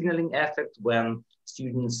market signaling effect, when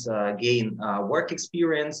students gain work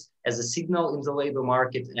experience as a signal in the labor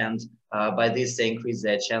market, and by this they increase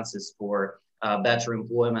their chances for better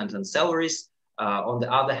employment and salaries. On the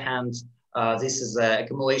other hand, this is an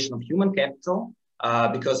accumulation of human capital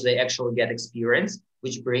because they actually get experience,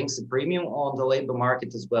 which brings a premium on the labor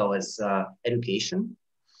market as well as education.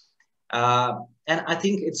 And I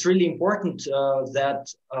think it's really important that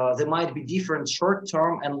there might be different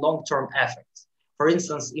short-term and long-term effects. For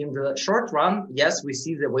instance, in the short run, yes, we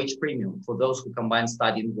see the wage premium for those who combine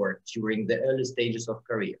study and work during the early stages of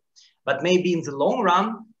career. But maybe in the long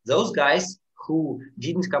run, those guys who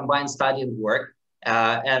didn't combine study and work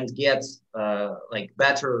and get like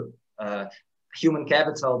better human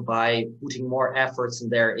capital by putting more efforts in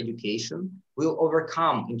their education will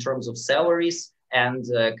overcome in terms of salaries and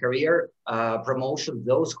career promotion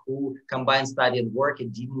those who combine study and work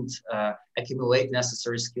and didn't accumulate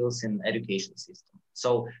necessary skills in education system.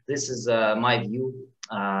 So this is my view,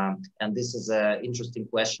 and this is an interesting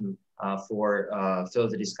question for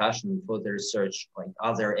further discussion, further research. Like,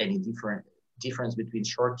 are there any difference between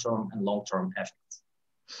short-term and long-term effects?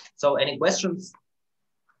 So any questions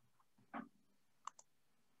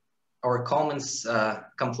or comments,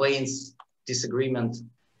 complaints, disagreement?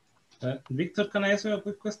 Victor, can I ask you a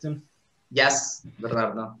quick question? Yes,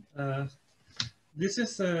 Bernardo. This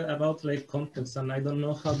is about like context, and I don't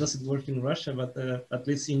know how does it work in Russia, but at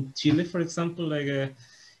least in Chile, for example, like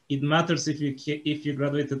it matters if you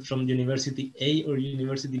graduated from University A or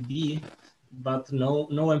University B, but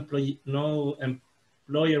no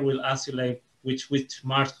employer will ask you like which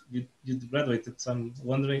mark you graduated. So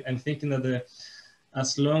I'm thinking that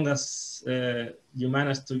as long as you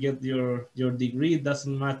manage to get your degree, it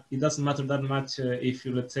doesn't matter that much if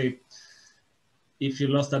you, let's say, if you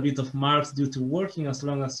lost a bit of marks due to working, as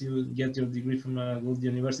long as you get your degree from a good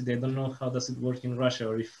university. I don't know how does it work in Russia,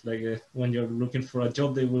 or if like when you're looking for a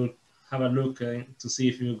job, they will have a look to see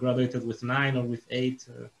if you graduated with 9 or with 8.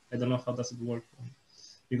 I don't know how does it work,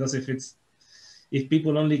 because if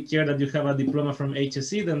people only care that you have a diploma from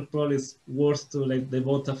HSE, then probably it's worth to like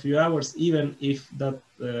devote a few hours, even if that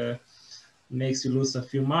makes you lose a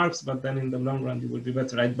few marks, but then in the long run you will be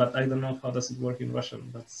better, right? But I don't know how does it work in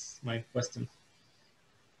Russian. That's my question.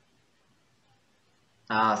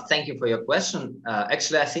 Thank you for your question.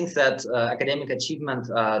 Actually, I think that academic achievement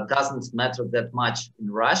doesn't matter that much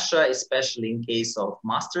in Russia, especially in case of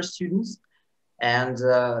master students. And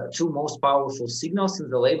two most powerful signals in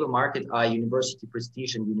the labor market are university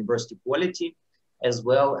prestige and university quality, as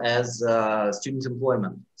well as student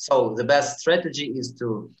employment. So the best strategy is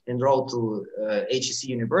to enroll to HEC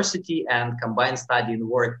University and combine study and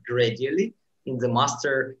work gradually in the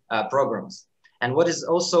master programs. And what is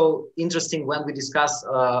also interesting when we discuss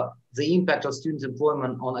the impact of student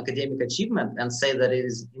employment on academic achievement and say that it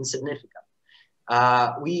is insignificant,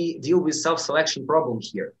 we deal with self-selection problem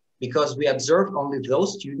here, because we observed only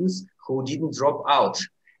those students who didn't drop out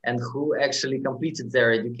and who actually completed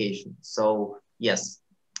their education. So yes,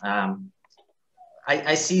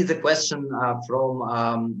 I see the question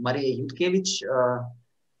from Maria Yutkevich.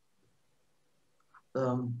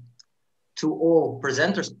 To all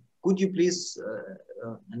presenters, could you please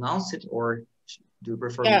announce it, or do you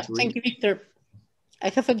prefer me to read? Thank you, Victor. I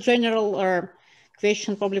have a general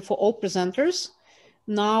question probably for all presenters.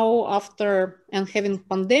 Now, after and having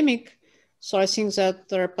pandemic, so I think that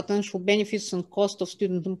there are potential benefits and cost of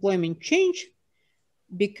student employment change,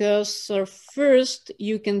 because first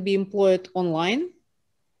you can be employed online,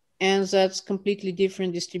 and that's completely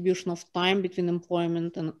different distribution of time between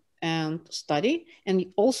employment and study. And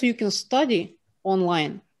also you can study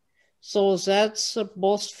online. So that's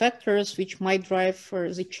both factors which might drive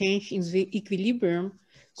the change in the equilibrium.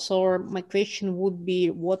 So my question would be,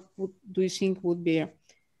 what do you think would be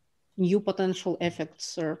new potential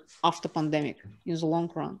effects after pandemic in the long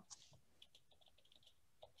run?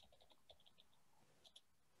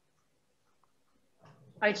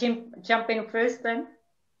 I jump in first then.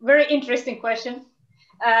 Very interesting question.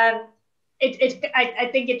 I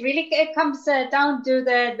think it really comes down to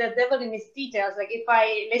the devil in its details. Like if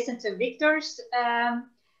I listen to Victor's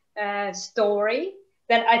story,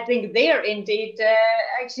 then I think there indeed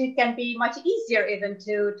actually can be much easier even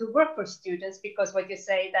to work for students, because what you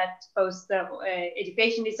say that both the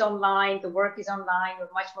education is online, the work is online, with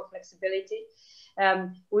much more flexibility.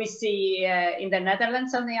 We see in the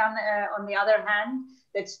Netherlands on the other hand,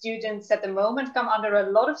 that students at the moment come under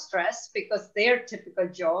a lot of stress because their typical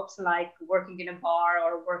jobs, like working in a bar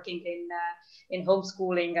or working in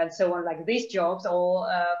homeschooling and so on, like these jobs all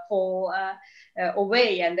fall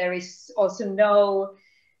away, and there is also no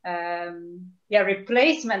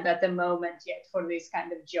replacement at the moment yet for these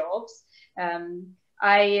kind of jobs.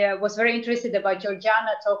 I was very interested about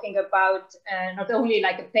Georgiana talking about not only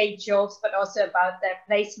like paid jobs, but also about their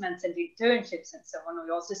placements and internships and so on. We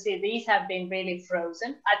also see these have been really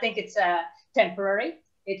frozen. I think it's temporary.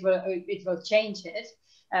 It will change it.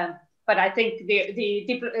 But I think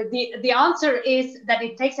the answer is that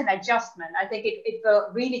it takes an adjustment. I think it will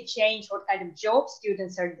really change what kind of job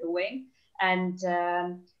students are doing, and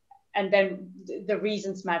then the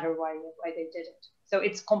reasons matter why they did it. So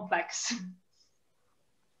it's complex.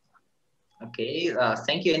 Okay,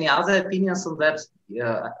 thank you. Any other opinions on that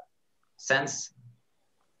sense?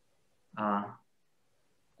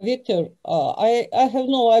 Victor, I have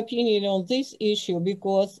no opinion on this issue,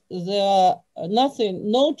 because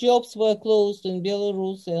no jobs were closed in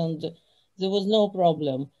Belarus and there was no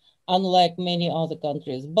problem, unlike many other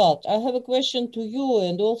countries. But I have a question to you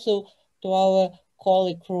and also to our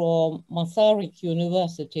colleague from Masaryk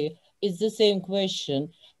University. It's the same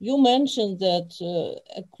question. You mentioned that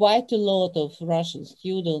quite a lot of Russian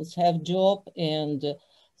students have job and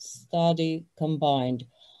study combined.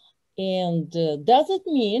 And does it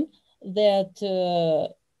mean that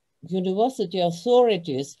university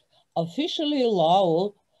authorities officially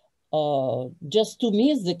allow just to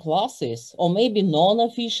miss the classes, or maybe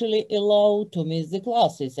non-officially allow to miss the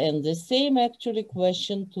classes? And the same actually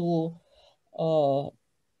question to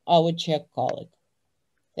our Czech colleague.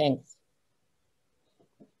 Thanks.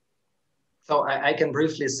 So I can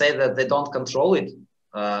briefly say that they don't control it.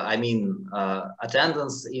 I mean,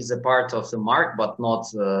 attendance is a part of the mark, but not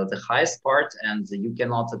the highest part. And you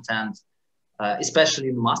cannot attend, especially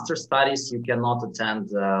in master studies, you cannot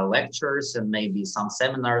attend lectures and maybe some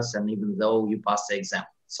seminars, and even though you pass the exam.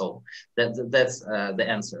 So that's the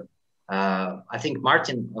answer. I think,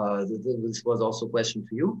 Martin, this was also a question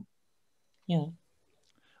to you. Yeah.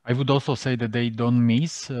 I would also say that they don't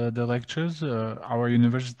miss the lectures. Our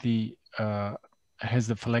university has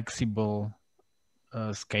a flexible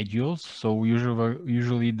schedules. So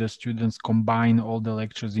usually the students combine all the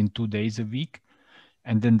lectures in 2 days a week,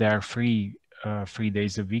 and then they are free 3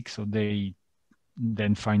 days a week. So they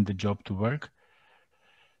then find the job to work.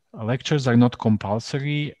 Lectures are not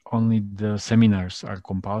compulsory, only the seminars are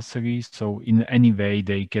compulsory. So in any way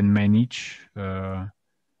they can manage to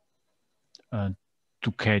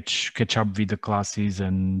catch up with the classes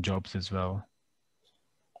and jobs as well.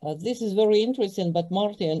 This is very interesting, but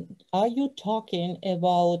Martin, are you talking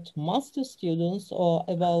about master students or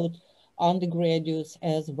about undergraduates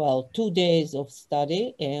as well? 2 days of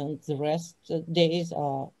study and the rest days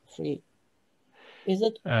are free. Is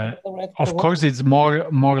it correct? Of course, it's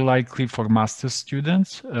more likely for master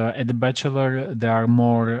students. At the bachelor, there are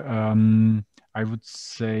more, I would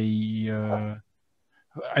say,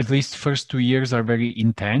 at least first 2 years are very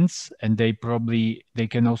intense, and they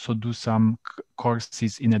can also do some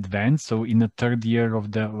courses in advance. So in the third year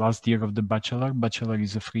of the last year of the bachelor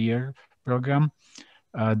is a 3-year program.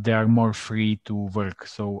 They are more free to work.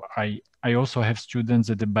 So I also have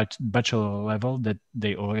students at the bachelor level that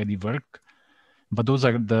they already work, but those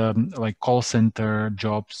are the like call center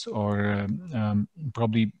jobs or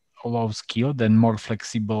probably low skilled and more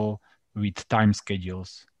flexible with time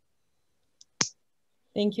schedules.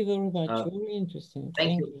 Thank you very much. Very interesting.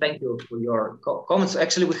 Thank you for your comments.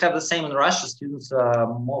 Actually, we have the same in Russia. Students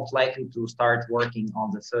are most likely to start working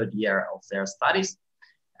on the 3rd year of their studies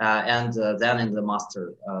and then in the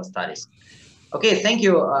master studies. Okay, thank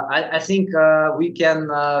you. I think we can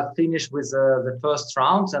finish with the first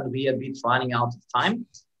round, and we are a bit running out of time,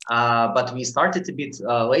 but we started a bit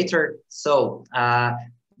later. So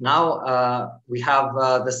now we have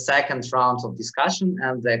the second round of discussion,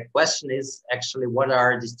 and the question is actually what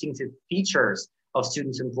are distinctive features of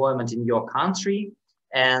student employment in your country,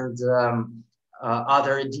 and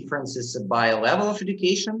other differences by level of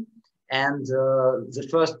education. And the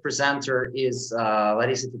first presenter is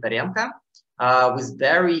Larisa Titarenko, with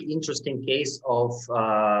very interesting case of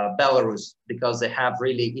Belarus, because they have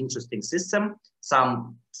really interesting system,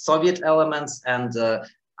 some Soviet elements, and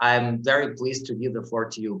I'm very pleased to give the floor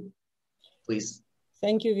to you, please.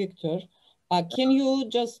 Thank you, Victor. Can you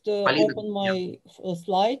just open my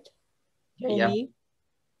slide for me?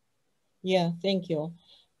 Yeah, thank you.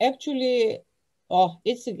 Actually,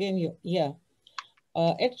 it's again you. Yeah.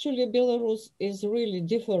 Actually, Belarus is really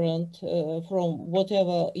different from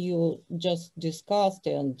whatever you just discussed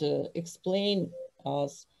and explained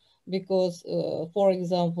us, because, for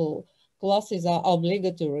example, classes are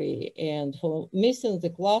obligatory, and for missing the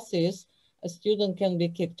classes, a student can be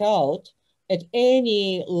kicked out at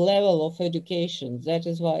any level of education. That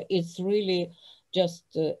is why it's really just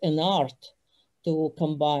an art to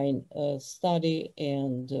combine study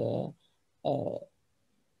and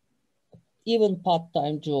even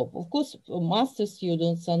part-time job. Of course, master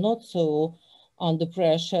students are not so under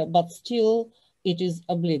pressure, but still it is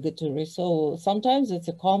obligatory. So sometimes it's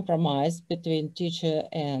a compromise between teacher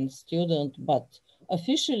and student, but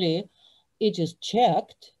officially it is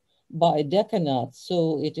checked by decanate,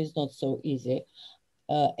 so it is not so easy.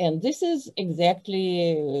 And this is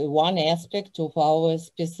exactly one aspect of our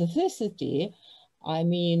specificity. I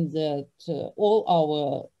mean that all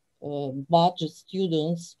our budget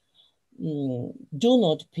students do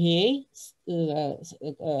not pay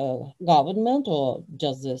government, or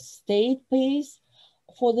just the state pays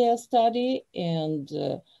for their study, and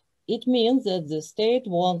it means that the state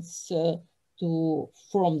wants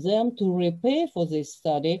from them to repay for this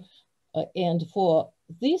study, and for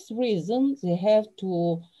this reason they have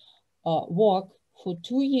to work for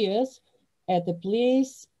 2 years at a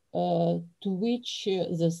place to which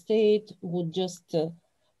the state would just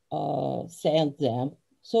send them.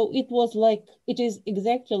 So it is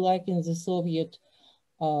exactly like in the Soviet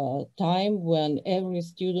time, when every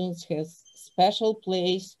student has special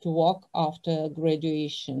place to work after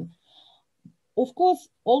graduation. Of course,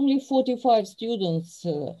 only 45 students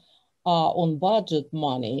are on budget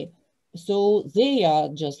money. So they are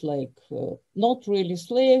just like, not really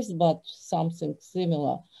slaves, but something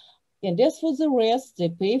similar. And as for the rest, they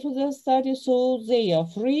pay for their study, so they are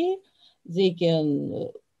free. They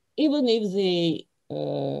can, even if they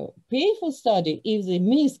pay for study, if they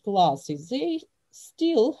miss classes, they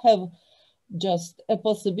still have just a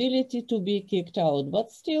possibility to be kicked out, but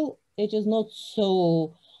still it is not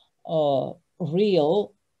so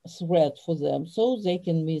real threat for them, so they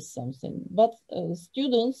can miss something. But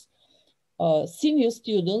students, senior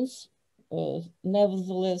students,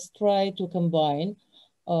 nevertheless try to combine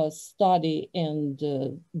study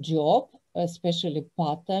and job, especially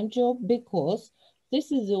part-time job, because this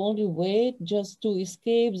is the only way just to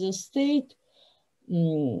escape the state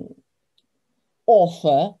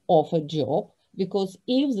offer of a job. Because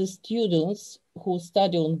if the students who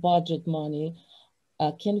study on budget money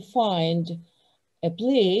can find a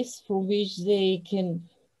place from which they can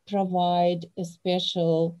provide a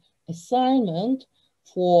special assignment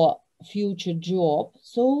for future job,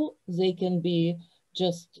 so they can be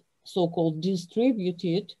just so-called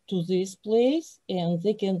distributed to this place, and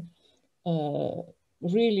they can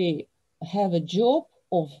really have a job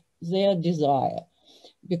of their desire,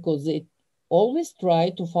 because they always try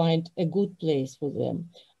to find a good place for them.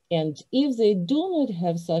 And if they do not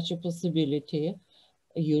have such a possibility,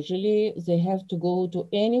 usually they have to go to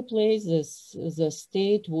any place the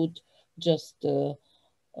state would just tell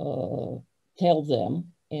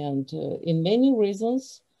them. And in many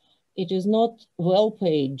reasons, it is not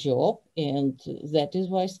well-paid job, and that is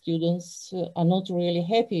why students are not really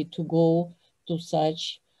happy to go to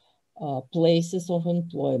such places of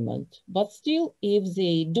employment. But still, if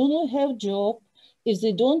they do not have job, if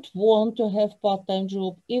they don't want to have part-time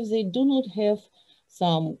job, if they do not have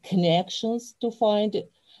some connections to find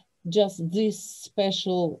just this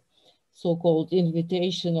special so-called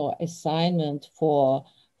invitation or assignment for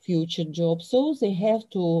future jobs, so they have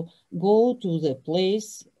to go to the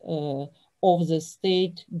place of the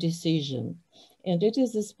state decision. And it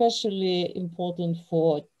is especially important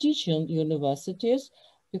for teaching universities,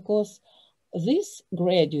 because these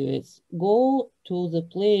graduates go to the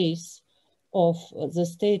place of the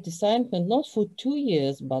state assignment not for 2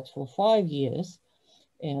 years, but for 5 years.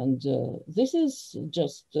 And this is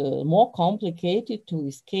just more complicated to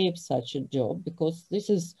escape such a job, because this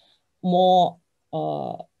is more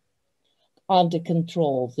under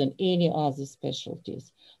control than any other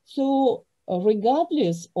specialties. So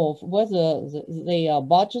regardless of whether they are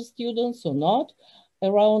budget students or not,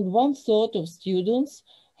 around 1/3 of students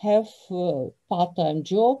have part-time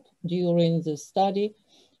job during the study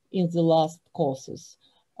in the last courses.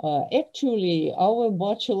 Actually, our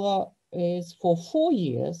bachelor is for 4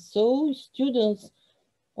 years, so students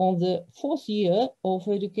on the 4th year of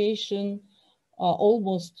education are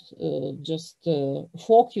almost just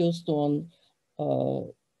focused on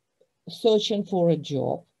searching for a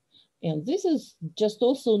job. And this is just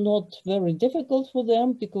also not very difficult for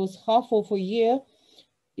them, because half of a year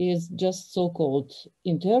is just so-called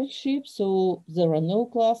internship, so there are no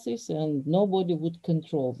classes and nobody would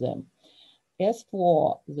control them. As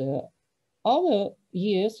for the other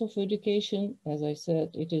years of education, as I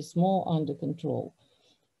said, it is more under control.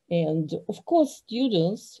 And of course,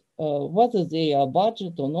 students, whether they are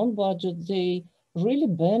budget or non-budget, they really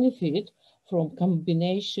benefit from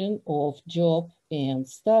combination of job and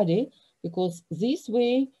study, because this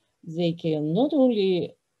way they can not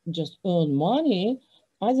only just earn money,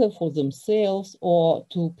 either for themselves or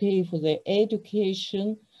to pay for their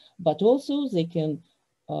education, but also they can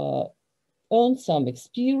earn some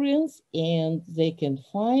experience and they can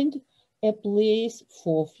find a place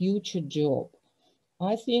for future job.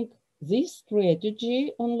 I think this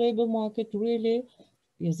strategy on labor market really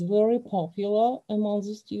is very popular among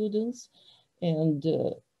the students. And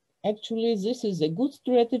actually, this is a good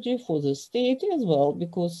strategy for the state as well,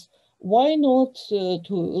 because why not to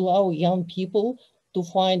allow young people to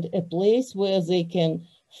find a place where they can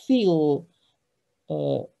feel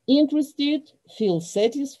interested, feel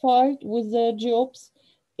satisfied with their jobs,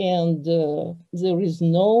 and there is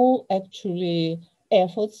no actually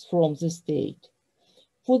efforts from the state.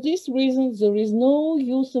 For this reason, there is no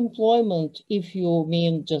youth employment if you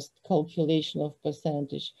mean just calculation of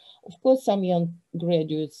percentage. Of course, some young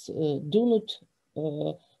graduates do not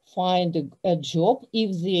find a job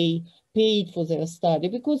if they paid for their study,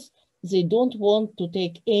 because they don't want to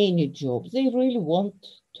take any job. They really want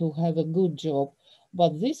to have a good job.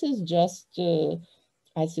 But this is just,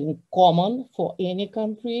 I think, common for any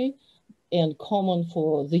country and common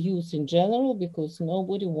for the youth in general, because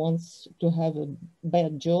nobody wants to have a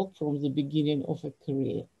bad job from the beginning of a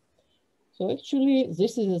career. So actually,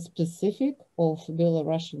 this is a specific of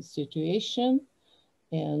Belarusian situation.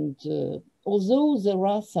 And although there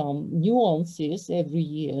are some nuances every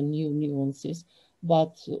year, new nuances,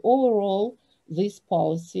 but overall, this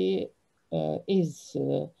policy is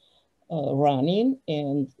running,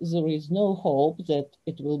 and there is no hope that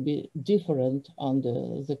it will be different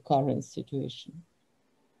under the current situation.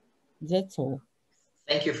 That's all.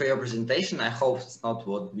 Thank you for your presentation. I hope it's not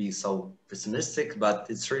would be so pessimistic, but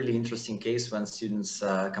it's really interesting case when students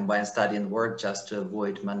combine study and work just to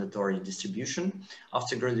avoid mandatory distribution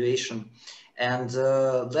after graduation. And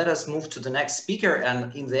let us move to the next speaker.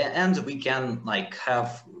 And in the end, we can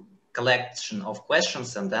have collection of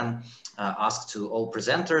questions and then ask to all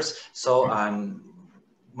presenters. So I'm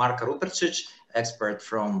Marko Rupercic, expert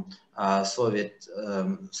from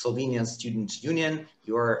Slovenian Student Union.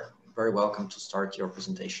 You're very welcome to start your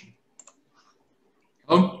presentation.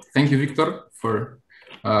 Oh, thank you, Victor, for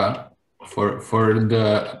for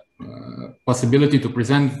the possibility to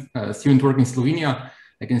present student work in Slovenia.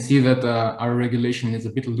 I can see that our regulation is a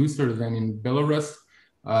bit looser than in Belarus.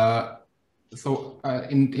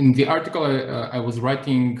 In the article, I was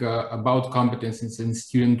writing about competencies in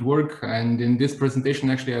student work, and in this presentation,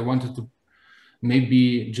 actually, I wanted to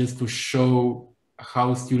maybe just to show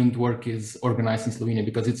how student work is organized in Slovenia,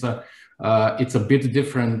 because it's a bit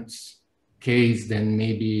different case than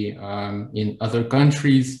maybe in other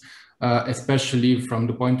countries, especially from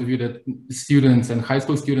the point of view that students and high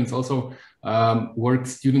school students also work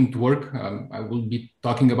student work. I will be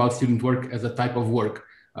talking about student work as a type of work.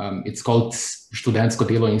 It's called študentsko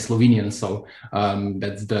delo in Slovenian, so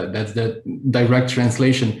that's the direct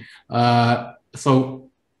translation. So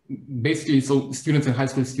basically, students and high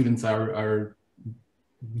school students are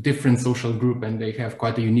different social group, and they have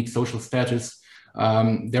quite a unique social status.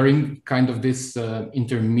 They're in kind of this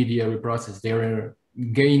intermediary process. They're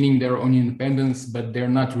gaining their own independence, but they're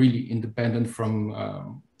not really independent from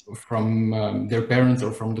their parents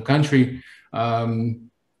or from the country,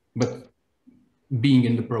 but being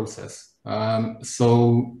in the process.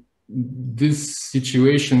 So this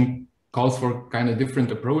situation calls for kind of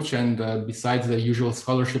different approach, and besides the usual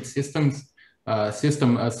scholarship system,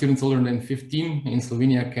 students older than 15 in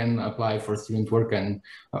Slovenia can apply for student work and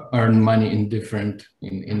earn money in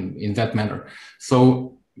that manner.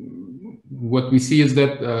 So what we see is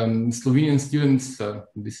that Slovenian students,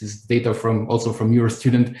 this is data also from your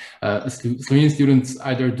student, Slovenian students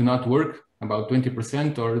either do not work, about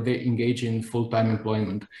 20%, or they engage in full-time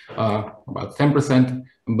employment, about 10%,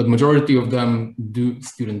 but majority of them do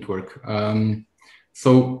student work.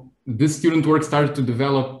 So this student work started to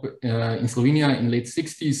develop in Slovenia in late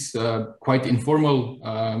 60s, quite informal.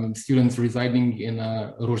 Students residing in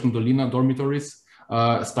Rožna Dolina dormitories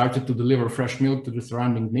started to deliver fresh milk to the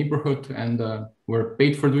surrounding neighborhood, and were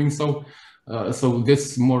paid for doing so. So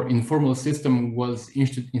this more informal system was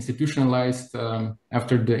institutionalized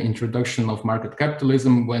after the introduction of market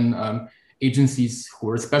capitalism, when agencies who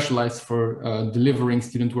were specialized for delivering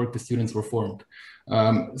student work to students were formed.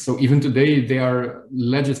 So even today, they are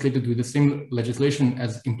legislated with the same legislation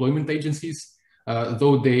as employment agencies,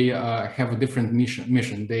 though they have a different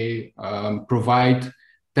mission. They provide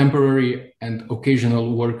temporary and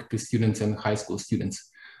occasional work to students and high school students.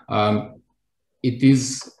 It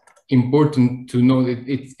is important to know that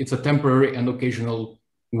it's a temporary and occasional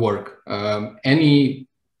work. Any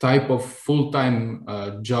type of full-time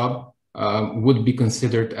job would be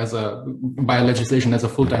considered by legislation as a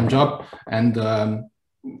full-time job, and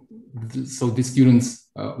so the students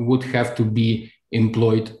would have to be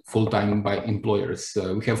employed full-time by employers.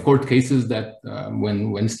 We have court cases that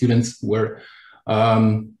when students were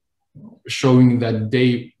showing that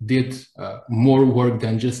they did more work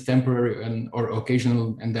than just temporary or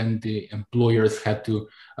occasional, and then the employers had to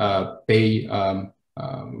pay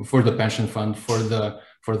for the pension fund, for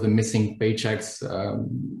the missing paychecks,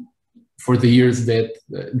 for the years that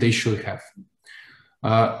they should have.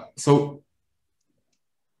 So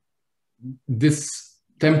this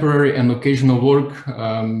temporary and occasional work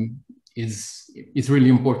is really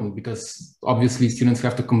important, because obviously students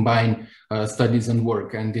have to combine studies and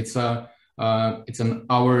work, and it's an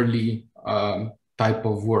hourly type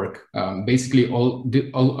of work. Basically,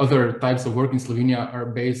 all other types of work in Slovenia are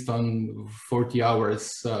based on 40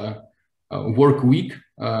 hours work week.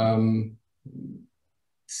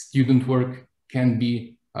 Student work can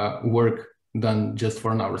be work done just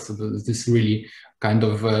for an hour. So this really kind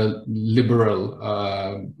of liberal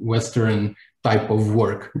Western type of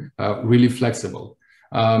work, really flexible.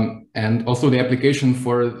 And also the application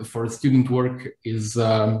for student work is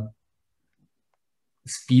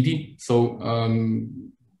speedy. So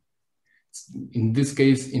in this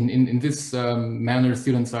case, in this manner,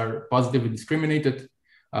 students are positively discriminated.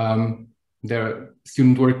 Their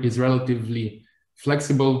student work is relatively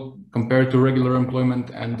flexible compared to regular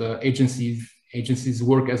employment, and agencies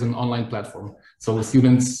work as an online platform. So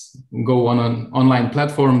students go on an online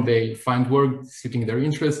platform, they find work suiting their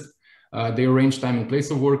interest, they arrange time and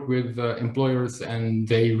place of work with employers, and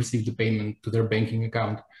they receive the payment to their banking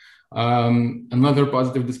account. Another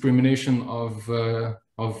positive discrimination of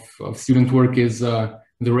student work is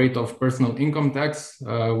the rate of personal income tax,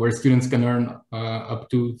 where students can earn up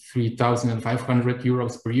to 3,500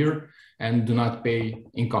 euros per year and do not pay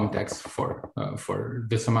income tax for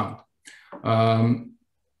this amount.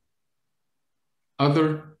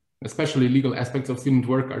 Other, especially legal aspects of student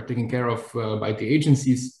work, are taken care of by the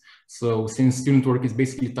agencies. So since student work is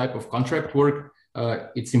basically a type of contract work,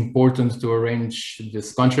 it's important to arrange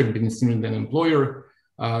this contract between student and employer.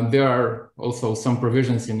 There are also some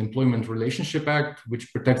provisions in Employment Relationship Act,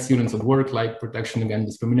 which protect students at work, like protection against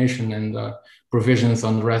discrimination and provisions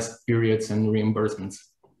on rest periods and reimbursements.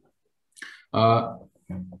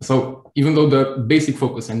 So even though the basic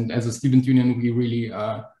focus, and as a student union, we really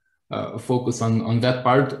focus on that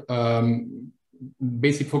part,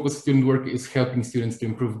 basic focus of student work is helping students to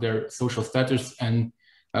improve their social status and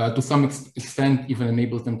to some extent even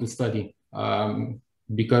enables them to study.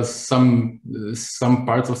 Because some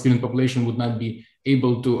parts of student population would not be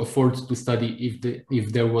able to afford to study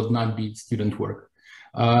if there would not be student work.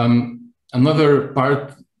 Another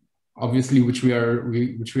part, obviously, which we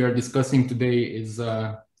are discussing today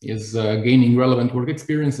is gaining relevant work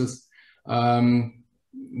experiences.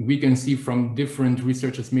 We can see from different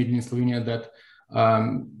researches made in Slovenia that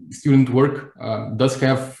student work does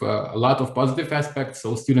have a lot of positive aspects.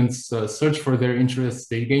 So students search for their interests,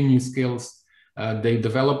 they gain new skills, they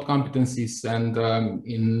develop competencies, and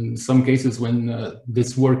in some cases when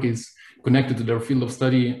this work is connected to their field of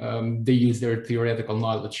study, they use their theoretical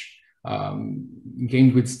knowledge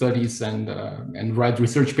gained with studies and write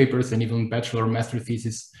research papers and even bachelor or master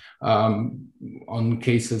thesis on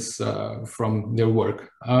cases from their work.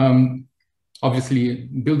 Obviously,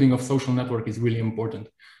 building of social network is really important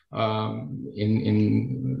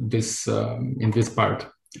in this part.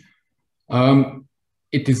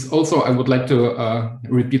 It is also, I would like to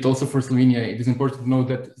repeat also for Slovenia, it is important to know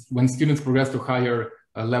that when students progress to higher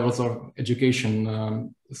levels of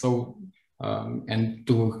education, and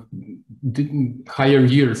to higher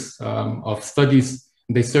years of studies,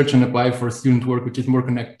 they search and apply for student work, which is more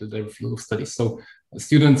connected to their field of studies. So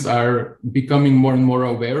students are becoming more and more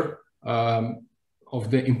aware of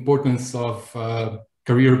the importance of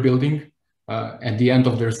career building at the end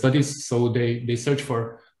of their studies. So they search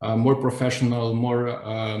for more professional,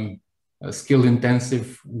 more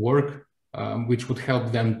skill-intensive work, which would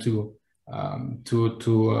help them to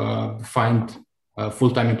find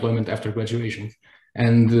full-time employment after graduation.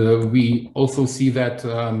 And we also see that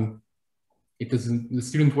the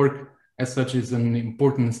student work as such is an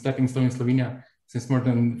important stepping stone in Slovenia, since more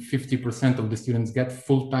than 50% of the students get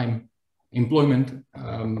full-time employment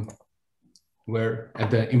where at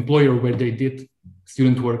the employer where they did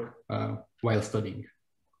student work while studying.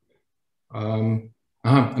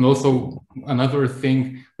 And also another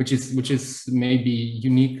thing which is maybe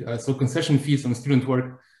unique, so concession fees on student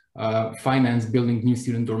work finance building new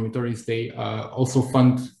student dormitories. They also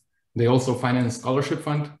finance scholarship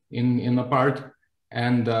fund in a part,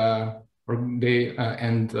 and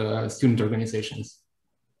student organizations.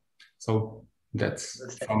 So that's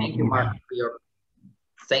thank you, Mark, for your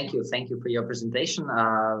thank you for your presentation.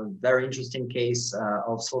 Very interesting case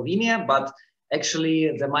of Slovenia, but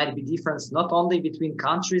actually there might be difference not only between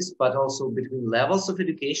countries but also between levels of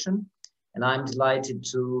education. And I'm delighted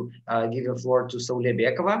to give the floor to Saulia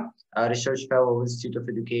Bekova, a research fellow of Institute of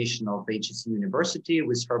Education of HSE University,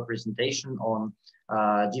 with her presentation on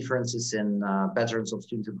differences in patterns of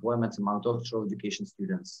student employment among doctoral education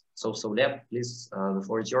students. So Saulia, please, the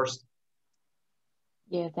floor is yours.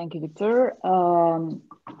 Yeah, thank you, Victor. Hello,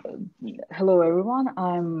 everyone.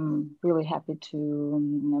 I'm really happy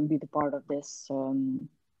to be the part of this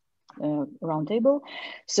roundtable.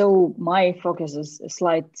 So my focus is a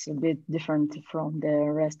slight bit different from the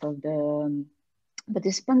rest of the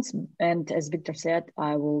participants. And as Victor said,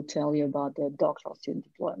 I will tell you about the doctoral student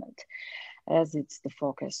employment, as it's the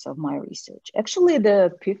focus of my research. Actually, the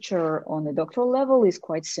picture on the doctoral level is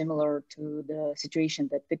quite similar to the situation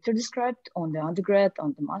that Victor described on the undergrad,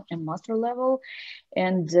 on the and master level.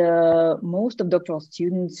 And most of doctoral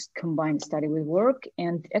students combine study with work,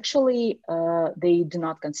 and actually they do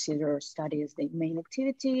not consider study as the main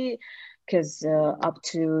activity, because up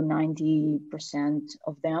to 90%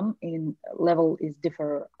 of them in level is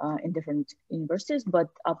differ in different universities, but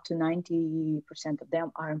up to 90% of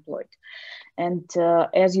them are employed. And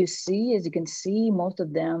as you can see, most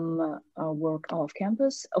of them work off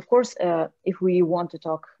campus. Of course, if we want to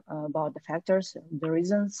talk about the factors, the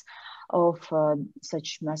reasons of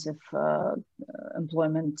such massive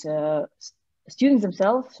employment, students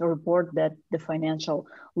themselves report that the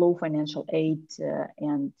low financial aid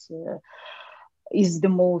is the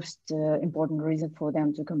most important reason for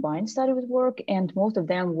them to combine study with work. And most of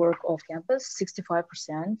them work off campus,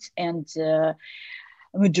 65%. And a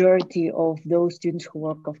majority of those students who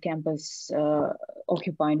work off campus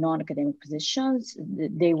occupy non-academic positions.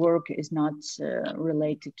 Their work is not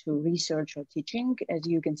related to research or teaching. As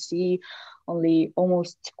you can see, only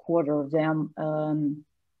almost a quarter of them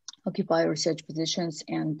occupy research positions,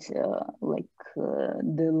 and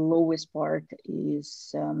the lowest part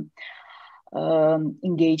is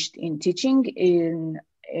engaged in teaching. In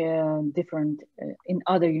different in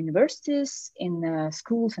other universities, in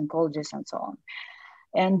schools and colleges and so on.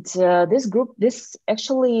 And this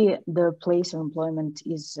actually, the place of employment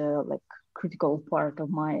is like critical part of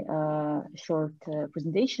my short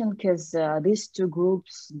presentation, because these two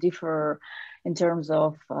groups differ in terms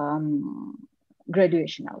of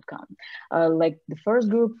graduation outcome. Like the first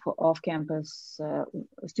group off campus,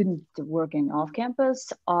 students working off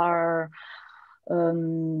campus are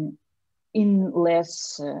in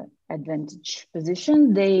less advantage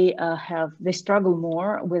position. They struggle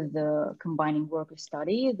more with combining work and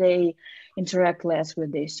study. They interact less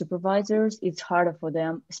with their supervisors. It's harder for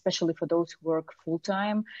them, especially for those who work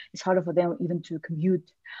full-time. It's harder for them even to commute,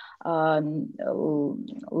 let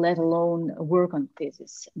alone work on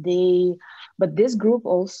thesis. But this group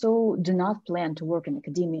also do not plan to work in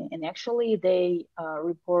academia, and actually they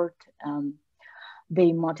report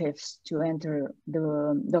their motives to enter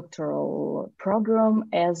the doctoral program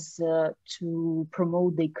as to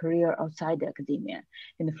promote their career outside the academia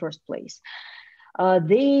in the first place.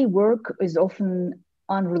 Their work is often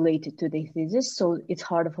unrelated to their thesis, so it's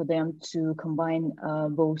harder for them to combine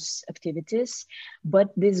both activities.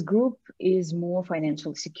 But this group is more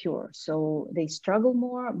financially secure, so they struggle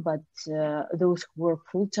more, but those who work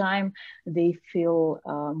full-time, they feel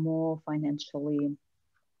more financially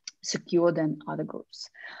secure than other groups.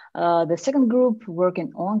 The second group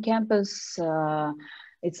working on campus,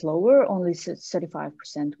 it's lower, only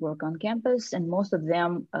 35% work on campus, and most of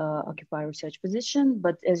them occupy research position.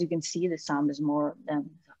 But as you can see, the sum is more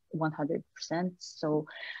than 100%. So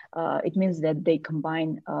it means that they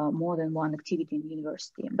combine more than one activity in the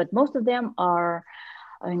university. But most of them are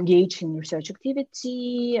engaged in research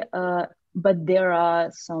activity, but there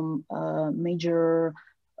are some major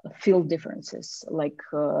field differences, like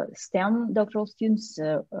STEM doctoral students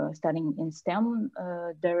studying in STEM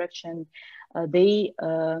direction, they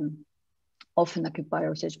often occupy a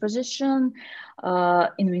research position.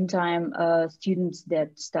 In the meantime, students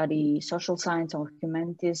that study social science or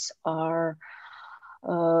humanities are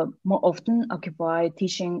more often occupy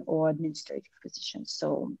teaching or administrative positions.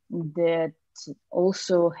 So that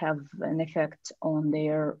also have an effect on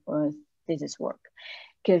their thesis work.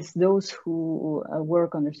 Because those who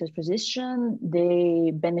work on research position,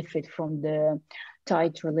 they benefit from the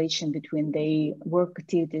tight relation between their work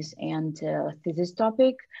activities and thesis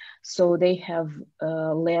topic. So they have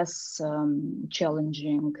less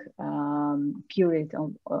challenging period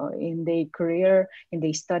in their career, in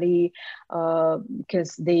their study,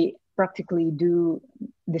 because they practically do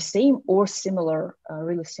the same or similar,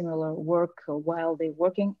 really similar work while they're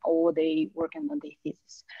working, or they working on their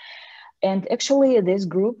thesis. And actually, this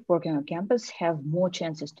group working on campus have more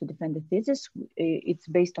chances to defend the thesis. It's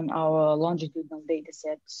based on our longitudinal data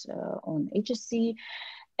sets on HSC,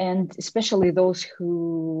 and especially those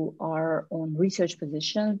who are on research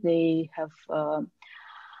positions, they have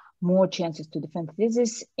more chances to defend the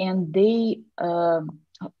thesis. And they,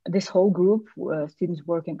 this whole group, students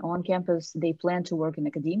working on campus, they plan to work in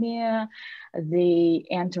academia. They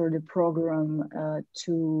enter the program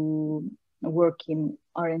to work in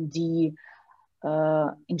R&D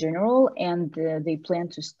in general, and they plan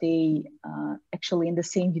to stay actually in the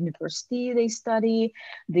same university they study.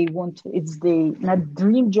 They want to, it's the not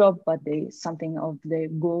dream job, but something of their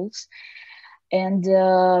goals, and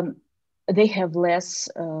they have less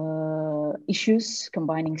issues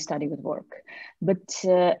combining study with work. But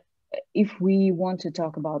if we want to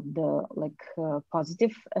talk about the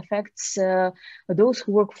positive effects, those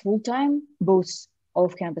who work full-time, both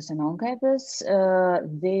off campus and on campus,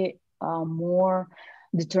 they are more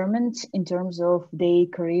determined in terms of their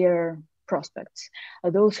career prospects.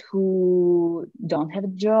 Those who don't have a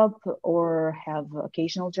job or have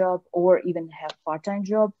occasional job or even have part-time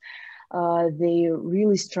job, they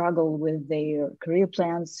really struggle with their career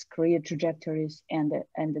plans, career trajectories, and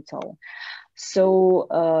that's all. So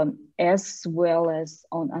as well as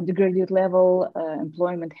on undergraduate level,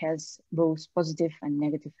 employment has both positive and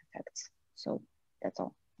negative effects. So that's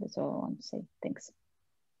all I want to say. Thanks.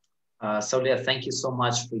 Solia, thank you so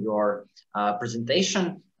much for your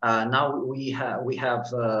presentation. Now we have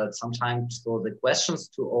some time for the questions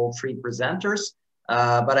to all three presenters.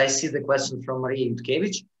 But I see the question from Maria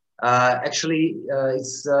Yutkevich. Actually,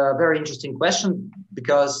 it's a very interesting question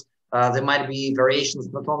because there might be variations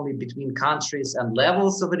not only between countries and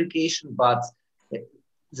levels of education, but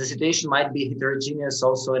the situation might be heterogeneous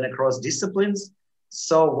also and across disciplines.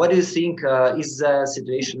 So what do you think is the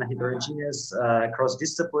situation heterogeneous across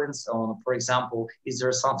disciplines? For example, is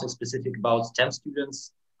there something specific about STEM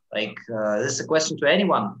students? Like this is a question to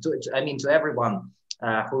anyone, to everyone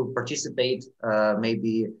who participate,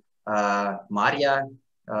 maybe Maria,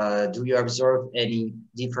 Do you observe any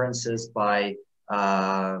differences by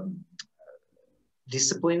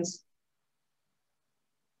disciplines?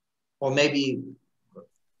 Or maybe,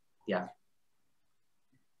 yeah.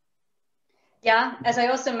 Yeah, as I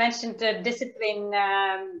also mentioned, discipline,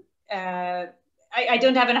 I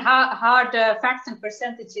don't have hard facts and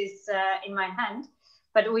percentages in my hand,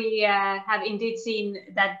 but we have indeed seen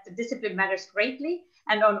that the discipline matters greatly,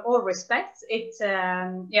 and on all respects. It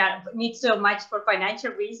needs so much for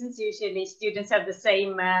financial reasons. Usually students have the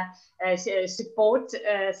same support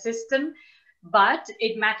system, but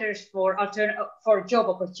it matters for job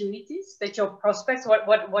opportunities, the job prospects.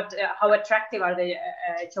 How attractive are the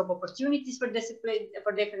job opportunities for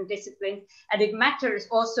different disciplines, and it matters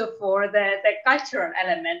also for the cultural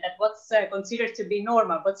element, that what's considered to be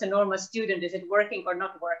normal. What's a normal student? Is it working or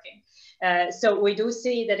not working? So we do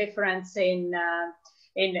see the difference in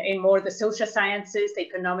more the social sciences, the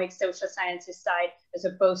economic social sciences side, as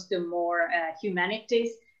opposed to more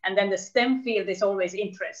humanities. And then the STEM field is always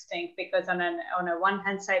interesting, because on a one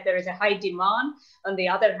hand side, there is a high demand. On the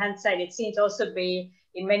other hand side, it seems also be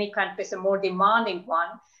in many countries a more demanding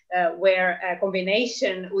one, where a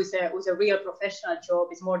combination with a real professional job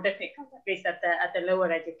is more difficult, at least at the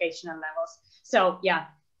lower educational levels. So yeah,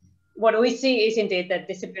 what we see is indeed that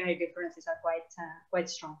disciplinary differences are quite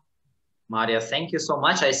strong. Maria, thank you so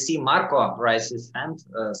much. I see Marco raise his hand,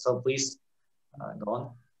 so please go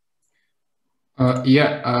on.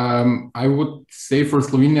 I would say for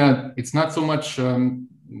Slovenia, it's not so much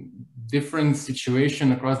different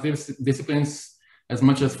situation across disciplines as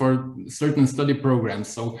much as for certain study programs.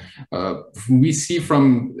 So we see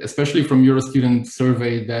especially from Eurostudent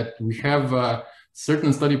survey, that we have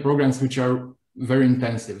certain study programs which are very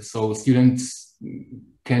intensive. So students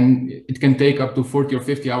it can take up to 40 or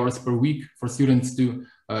 50 hours per week for students to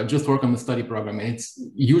just work on the study program. And it's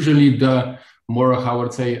usually the more, how I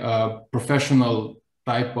would say, professional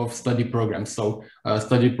type of study programs. So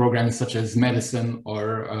study programs such as medicine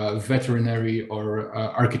or veterinary or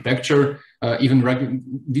architecture, even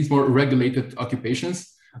these more regulated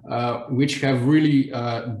occupations, which have really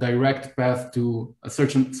direct path to a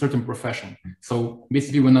certain profession. So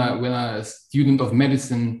basically, when a student of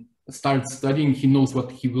medicine starts studying, he knows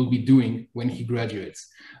what he will be doing when he graduates.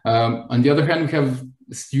 On the other hand, we have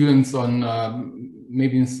students on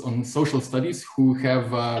maybe on social studies who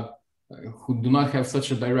do not have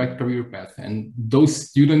such a direct career path, and those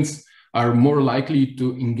students are more likely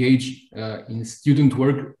to engage in student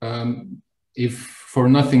work, if for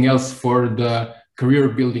nothing else, for the career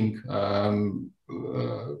building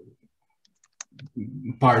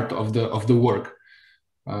part of the work.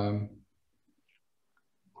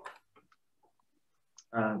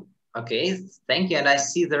 Okay, thank you. And I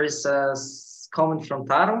see there is a comment from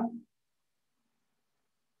Taro.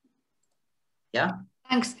 Yeah.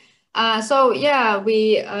 Thanks. So yeah,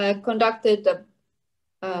 we conducted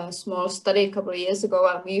a small study a couple of years ago,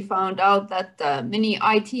 and we found out that many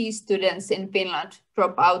IT students in Finland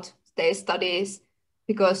drop out their studies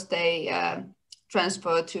because they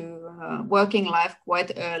transfer to working life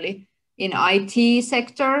quite early. In IT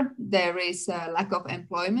sector, there is a lack of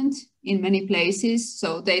employment in many places,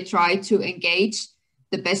 so they try to engage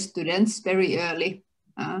the best students very early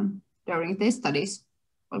during their studies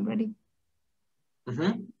already.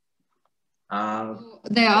 Mm-hmm.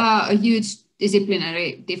 There are huge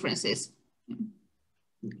disciplinary differences.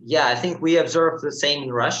 Yeah, I think we observe the same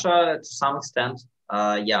in Russia to some extent.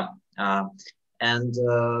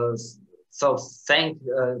 So thank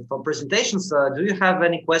for presentations. Do you have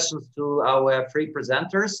any questions to our three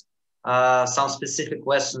presenters? Some specific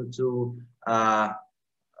questions to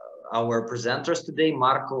our presenters today,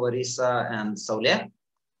 Marco, Larissa, and Saule?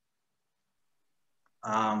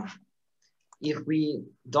 If we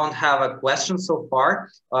don't have a question so far,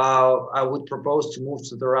 I would propose to move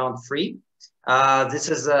to the round 3. This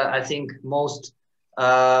is, I think, most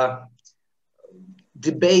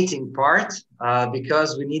debating part,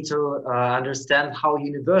 because we need to understand how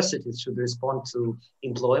universities should respond to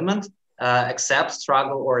employment, accept,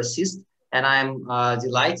 struggle, or assist. And I'm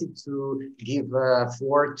delighted to give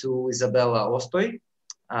floor to Isabella Ostoy.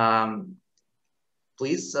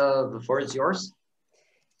 Please, the floor is yours.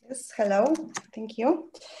 Yes, hello, thank you.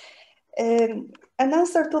 An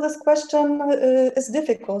answer to this question is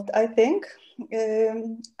difficult, I think,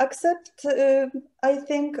 except I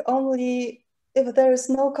think only if there is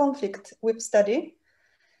no conflict with study.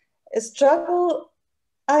 A struggle,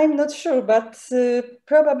 I'm not sure, but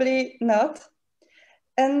probably not.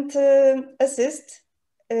 And assist,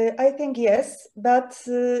 I think yes, but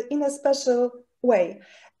in a special way.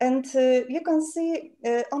 And you can see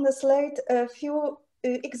on the slide a few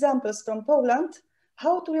examples from Poland,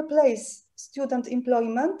 how to replace student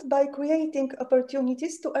employment by creating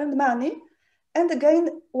opportunities to earn money and gain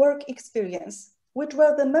work experience, which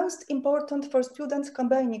were the most important for students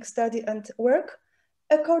combining study and work,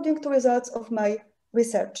 according to results of my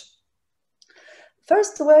research.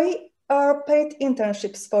 First way are paid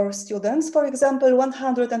internships for students, for example,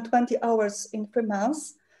 120 hours in 3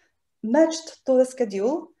 months, matched to the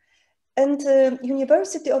schedule. And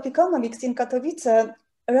University of Economics in Katowice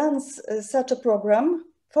runs such a program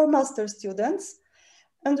for master students,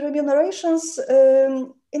 and remunerations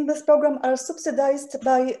in this program are subsidized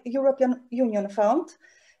by European Union Fund.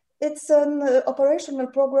 It's an operational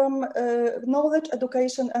program, knowledge,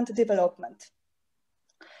 education and development.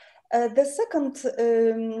 The second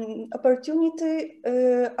opportunity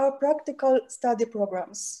are practical study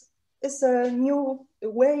programs. It's a new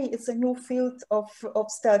way, it's a new field of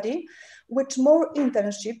study with more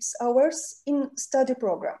internships hours in study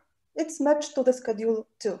program. It's matched to the schedule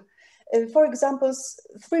too. For example,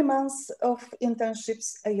 3 months of internships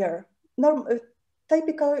a year.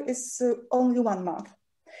 Typical is only 1 month.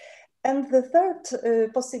 And the third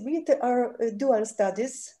possibility are dual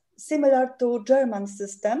studies, similar to German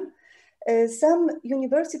system. Some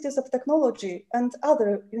universities of technology and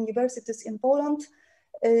other universities in Poland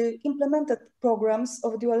implemented programs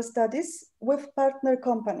of dual studies with partner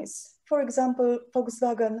companies. For example,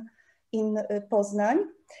 Volkswagen in Poznań.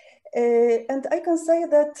 And I can say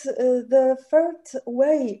that the third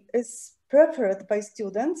way is preferred by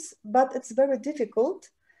students, but it's very difficult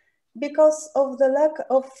because of the lack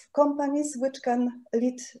of companies which can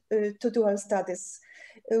lead to dual studies.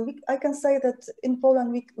 I can say that in Poland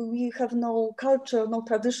we have no culture, no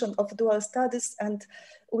tradition of dual studies, and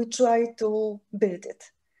we try to build it.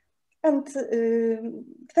 And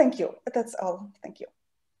thank you, that's all, thank you.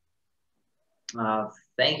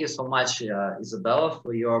 Thank you so much, Isabella,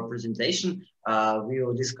 for your presentation. We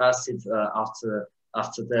will discuss it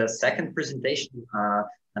after the second presentation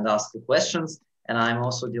and ask the questions. And I'm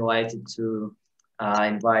also delighted to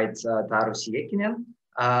invite Taru Siekinen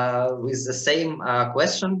with the same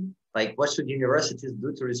question, like what should universities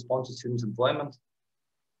do to respond to student employment?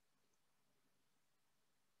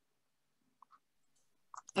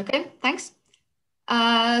 Okay, thanks.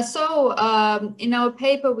 In our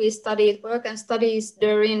paper, we studied work and studies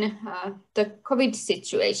during the COVID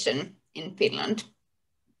situation in Finland.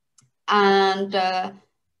 And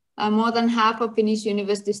more than half of Finnish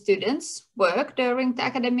university students work during the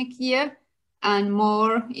academic year, and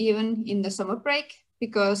more even in the summer break,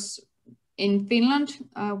 because in Finland,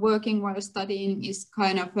 working while studying is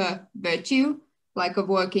kind of a virtue, like a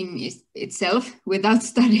working is itself without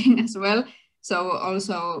studying as well. So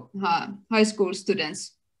also high school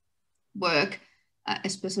students work,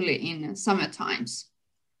 especially in summer times.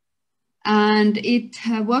 And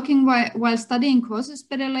working while studying causes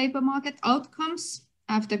better labor market outcomes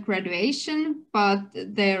after graduation, but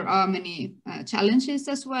there are many challenges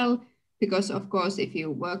as well, because of course, if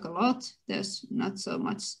you work a lot, there's not so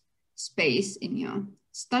much space in your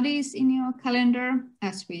studies in your calendar,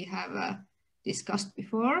 as we have discussed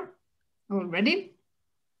before already.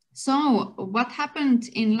 So what happened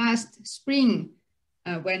in last spring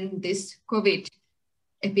when this COVID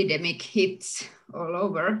epidemic hits all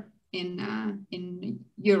over in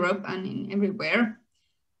Europe and in everywhere?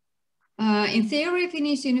 In theory,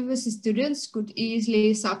 Finnish university students could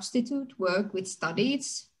easily substitute work with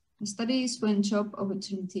studies when job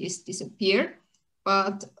opportunities disappear.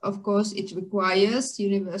 But of course, it requires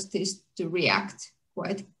universities to react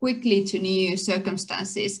quite quickly to new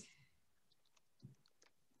circumstances.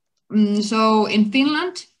 So in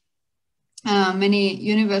Finland, many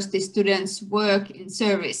university students work in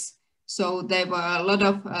service. So there were a lot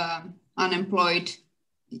of unemployed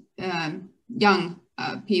young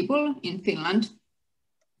people in Finland.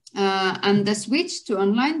 And the switch to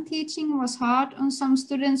online teaching was hard on some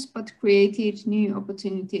students, but created new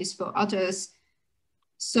opportunities for others.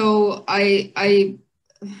 So I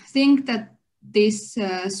think that this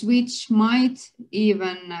switch might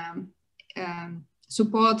even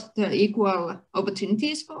support the equal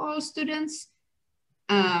opportunities for all students,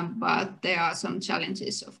 but there are some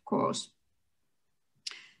challenges, of course.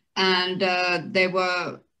 And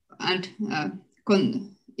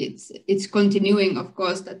it's continuing, of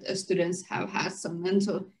course, that students have had some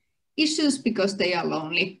mental issues because they are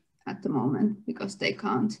lonely at the moment, because they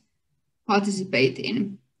can't participate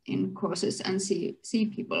in courses and see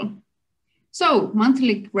people. So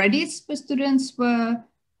monthly credits for students were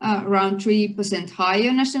around 3%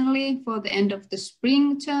 higher nationally for the end of the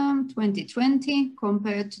spring term 2020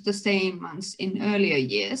 compared to the same months in earlier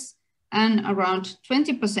years, and around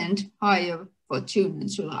 20% higher for June and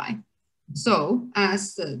July. So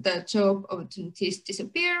as the job opportunities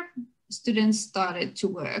disappear, students started to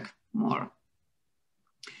work more.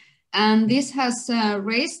 And this has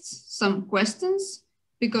raised some questions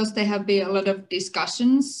because there have been a lot of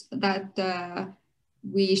discussions that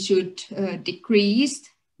we should decrease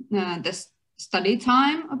the study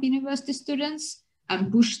time of university students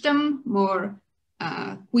and push them more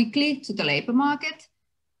quickly to the labor market.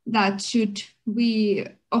 That should we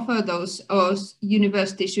offer those, or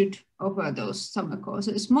university should offer those summer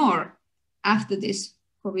courses more after this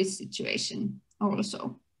COVID situation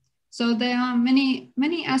also. So there are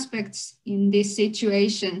many aspects in this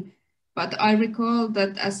situation, but I recall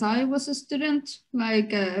that as I was a student,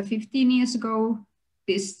 like 15 years ago,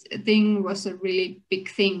 this thing was a really big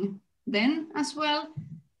thing then as well.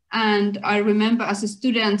 And I remember as a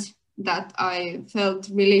student that I felt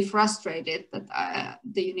really frustrated that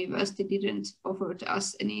the university didn't offer to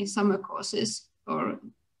us any summer courses or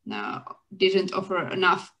didn't offer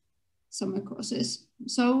enough summer courses.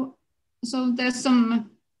 So there's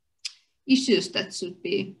some issues that should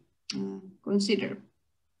be considered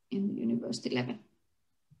in the university level.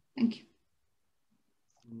 Thank you.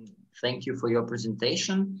 Thank you for your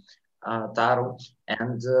presentation, Taru.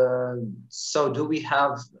 And so do we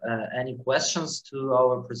have any questions to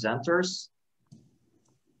our presenters?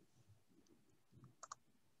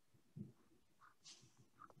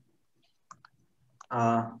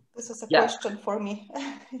 This is a question for me.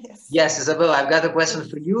 Yes. Yes, Isabel, I've got a question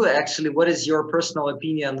for you. Actually, what is your personal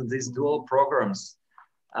opinion on these dual programs?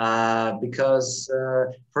 Because,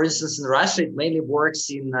 for instance, in Russia, it mainly works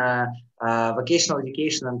in vocational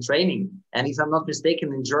education and training. And if I'm not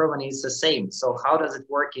mistaken, in Germany, it's the same. So how does it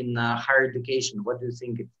work in higher education? What do you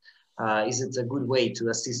think? Is it a good way to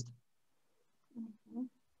assist?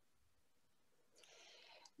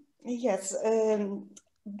 Yes.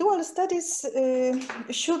 Dual studies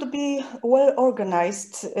should be well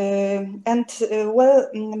organized and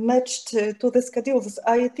well matched to the schedules.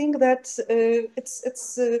 I think that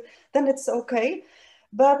then it's okay,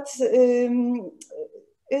 but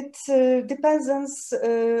it depends on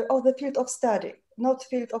the field of study. Not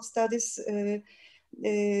field of studies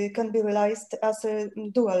can be realized as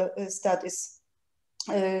dual studies.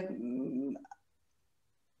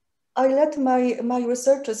 I led my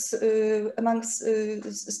researches amongst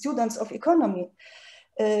students of economy,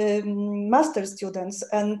 master students,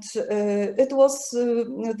 and it was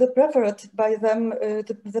the preferred by them,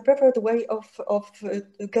 the preferred way of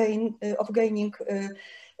gaining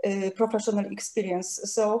professional experience.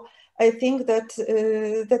 So I think that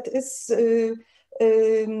that is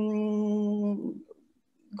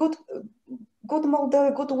good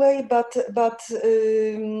model, good way, but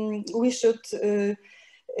we should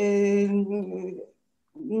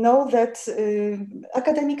know that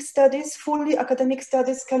academic studies, fully academic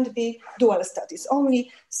studies, can't be dual studies. Only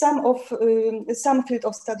some field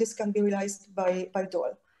of studies can be realized by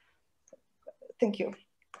dual. Thank you.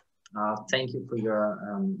 Thank you for your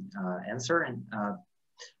answer. And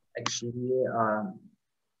actually,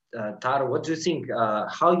 Tara, what do you think?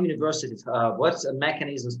 How universities, what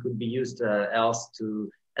mechanisms could be used else to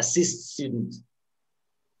assist students,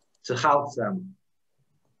 to help them?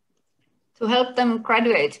 To help them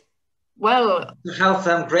graduate? Well, to help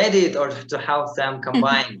them graduate or to help them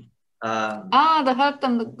combine? To help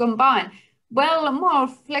them combine. Well, more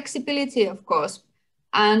flexibility, of course.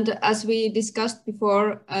 And as we discussed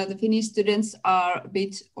before, the Finnish students are a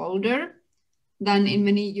bit older than in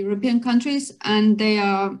many European countries, and they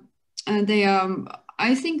are,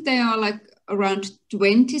 I think they are like around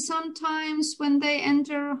 20 sometimes when they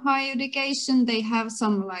enter higher education. They have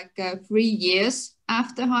some like 3 years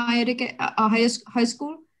after high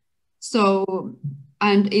school. So,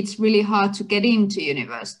 and it's really hard to get into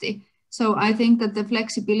university. So I think that the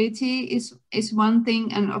flexibility is one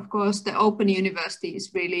thing. And of course, the open university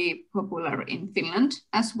is really popular in Finland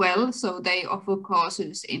as well. So they offer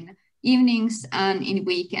courses in evenings and in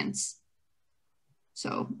weekends.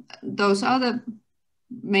 So those are the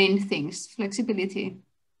main things: flexibility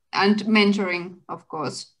and mentoring, of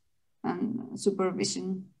course, and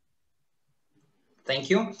supervision. Thank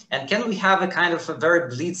you. And can we have a kind of a very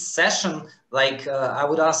blitz session? Like I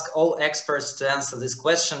would ask all experts to answer this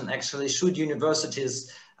question. Actually, should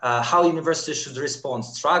universities, how universities should respond?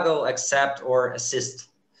 Struggle, accept, or assist?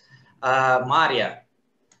 Maria,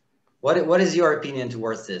 what is your opinion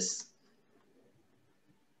towards this?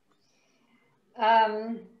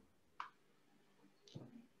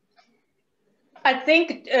 I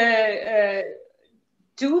think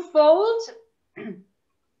twofold.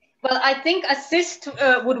 Well, I think assist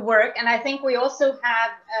would work, and I think we also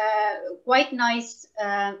have quite nice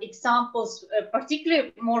examples,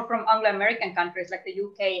 particularly more from Anglo-American countries like the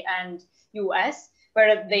UK and US,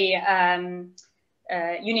 where the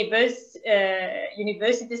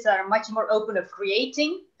universities are much more open of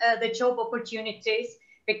creating the job opportunities,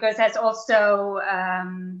 because as also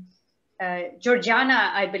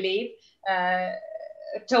Georgiana, I believe,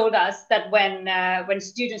 told us that when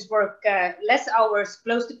students work less hours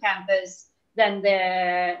close to campus, then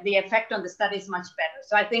the effect on the study is much better.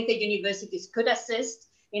 So I think the universities could assist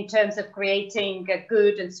in terms of creating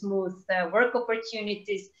good and smooth work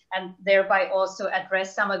opportunities, and thereby also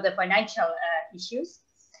address some of the financial issues.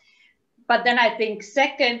 But then I think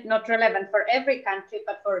second, not relevant for every country,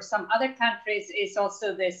 but for some other countries, is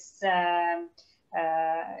also this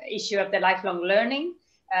issue of the lifelong learning.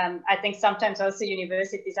 I think sometimes also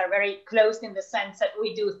universities are very closed in the sense that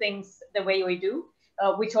we do things the way we do,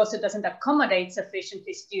 which also doesn't accommodate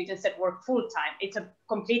sufficiently students that work full-time. It's a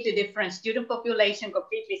completely different student population,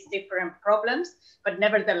 completely different problems, but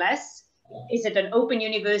nevertheless, is it an open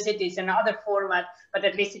university? Is another format, but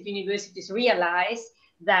at least if universities realize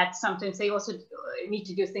that sometimes they also need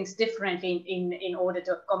to do things differently in order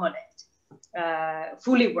to accommodate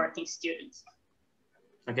fully working students.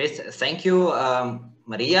 Okay, thank you.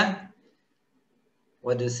 Maria,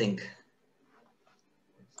 what do you think?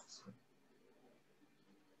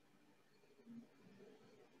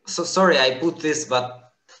 So sorry, I put this,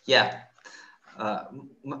 but yeah.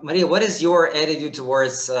 Maria, what is your attitude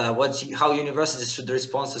towards how universities should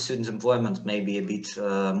respond to student employment, maybe a bit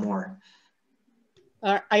more?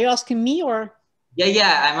 Are you asking me or?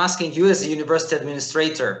 Yeah, I'm asking you as a university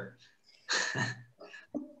administrator.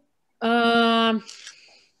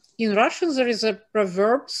 In Russian, there is a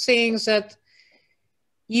proverb saying that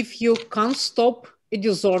if you can't stop a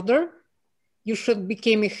disorder, you should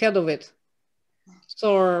become ahead of it.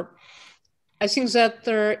 So I think that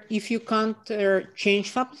if you can't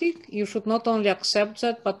change something, you should not only accept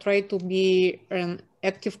that, but try to be an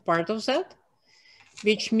active part of that,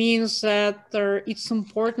 which means that it's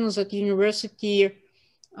important that university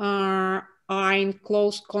are in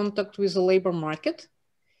close contact with the labor market,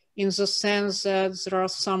 in the sense that there are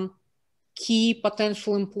some key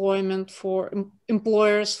potential employment for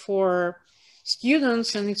employers for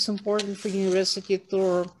students, and it's important for university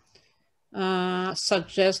to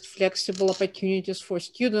suggest flexible opportunities for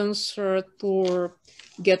students to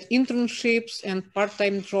get internships and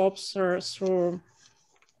part-time jobs through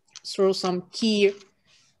some key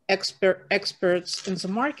experts in the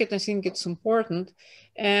market. I think it's important.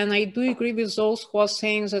 And I do agree with those who are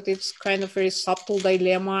saying that it's kind of very subtle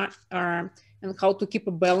dilemma and how to keep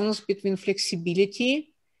a balance between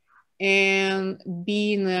flexibility and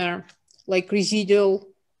being like residual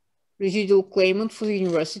claimant for the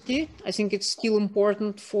university. I think it's still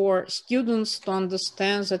important for students to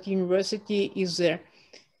understand that university is the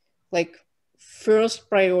like first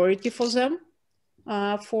priority for them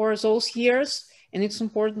for those years. And it's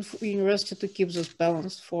important for the university to keep this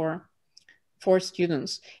balance for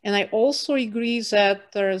students. And I also agree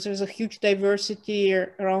that there's a huge diversity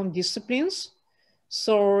around disciplines.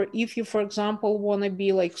 So if you, for example, want to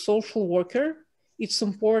be like social worker, it's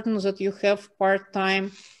important that you have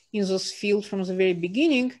part-time in this field from the very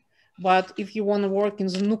beginning. But if you want to work in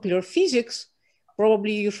the nuclear physics,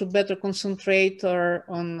 probably you should better concentrate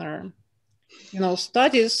on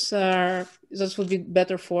studies. That would be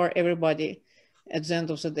better for everybody at the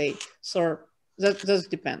end of the day. So that does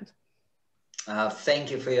depend.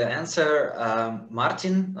 Thank you for your answer.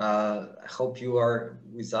 Martin, I hope you are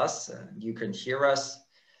with us. You can hear us.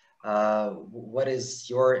 What is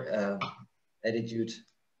your attitude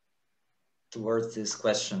towards this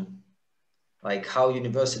question? Like how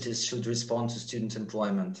universities should respond to student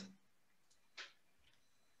employment?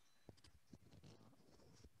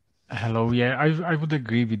 Hello. Yeah, I would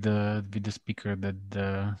agree with the speaker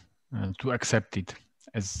that to accept it,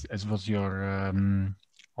 as was your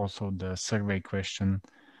also the survey question.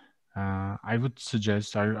 I would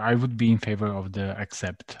suggest I would be in favor of the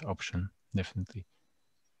accept option, definitely.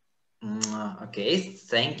 Okay,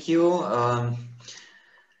 thank you.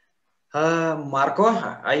 Marco,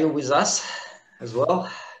 are you with us as well?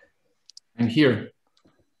 I'm here.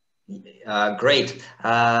 Great.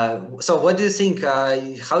 So what do you think,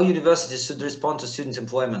 how universities should respond to student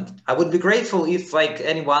employment? I would be grateful if like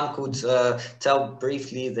anyone could tell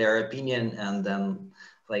briefly their opinion and then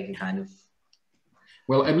like kind of.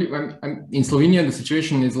 Well, I believe in Slovenia, the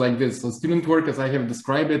situation is like this. So student work, as I have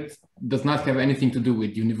described it, does not have anything to do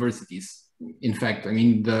with universities. In fact, I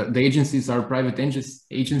mean, the agencies are private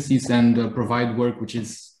agencies and provide work which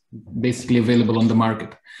is basically available on the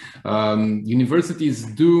market. Universities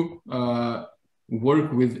do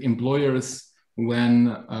work with employers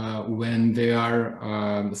when they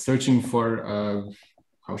are searching for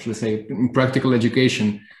how should I say, practical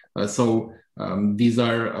education. These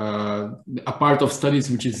are a part of studies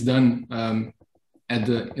which is done at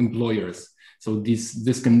the employers. So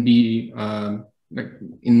this can be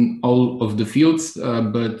in all of the fields,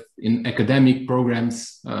 but in academic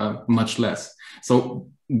programs, much less. So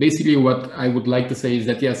basically what I would like to say is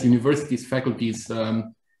that yes, universities, faculties,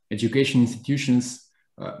 education institutions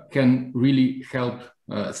can really help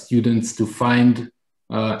students to find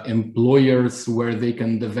employers where they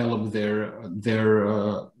can develop their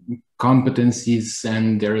competencies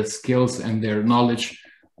and their skills and their knowledge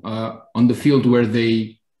on the field where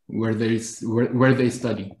they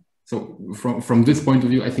study. So from this point of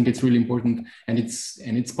view, I think it's really important, and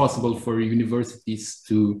it's possible for universities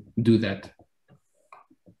to do that.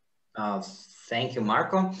 Thank you,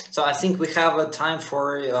 Marco. So I think we have time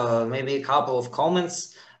for maybe a couple of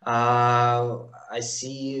comments. I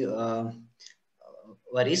see.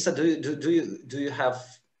 Larissa, do you have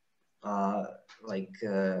an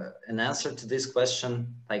answer to this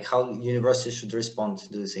question? Like how universities should respond,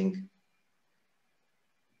 do you think?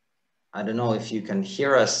 I don't know if you can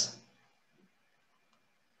hear us.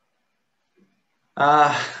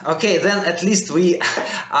 Okay, then at least we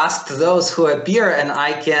asked those who appear, and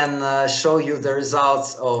I can show you the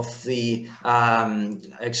results of the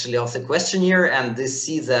actually of the questionnaire, and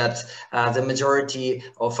see that the majority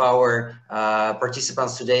of our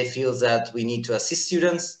participants today feel that we need to assist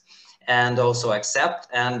students and also accept,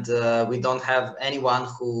 and we don't have anyone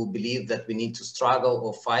who believes that we need to struggle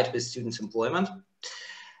or fight with students' employment.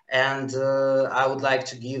 And I would like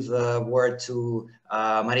to give the word to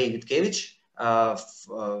Maria Yutkevich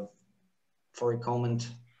for a comment.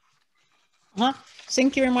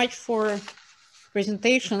 Thank you very much for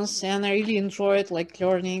presentations, and I really enjoyed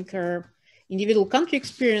learning her individual country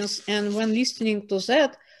experience. And when listening to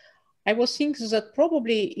that, I was thinking that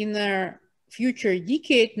probably in the future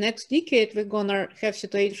decade, next decade, we're gonna have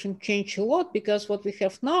situation change a lot, because what we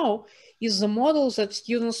have now is the model that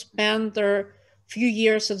students spend their few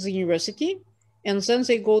years at the university and then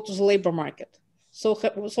they go to the labor market. So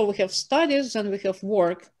we have studies and we have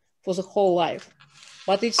work for the whole life.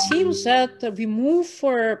 But it seems that we move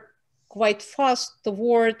quite fast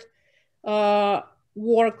toward lifelong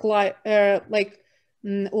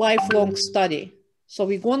study. So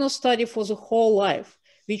we're gonna study for the whole life,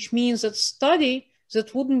 which means that study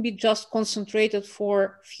that wouldn't be just concentrated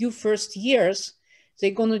for few first years,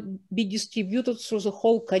 they're gonna be distributed through the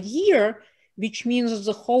whole career, which means that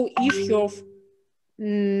the whole issue of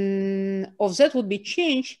that would be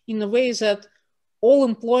changed in a way that all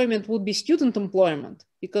employment would be student employment,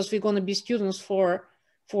 because we're going to be students for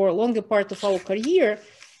a longer part of our career,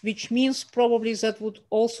 which means probably that would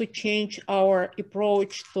also change our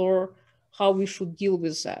approach to how we should deal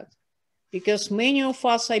with that. Because many of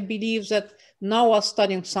us, I believe, that now are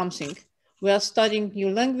studying something. We are studying new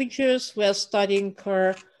languages, we are studying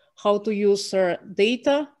how to use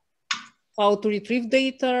data, how to retrieve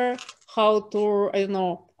data, how to,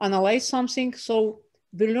 analyze something. So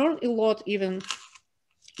we learn a lot even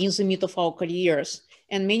in the mid of our careers.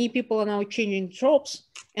 And many people are now changing jobs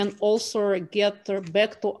and also get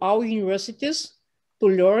back to our universities to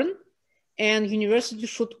learn. And universities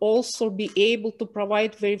should also be able to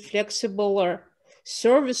provide very flexible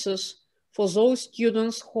services for those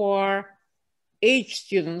students who are age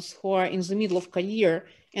students who are in the middle of career,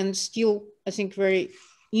 and still, I think, very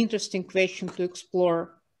interesting question to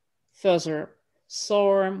explore further.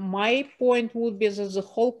 So my point would be that the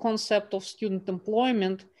whole concept of student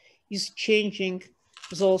employment is changing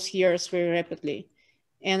those years very rapidly.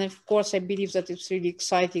 And of course, I believe that it's really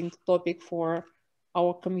exciting topic for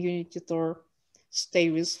our community to stay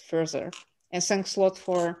with further. And thanks a lot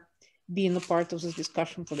for being a part of this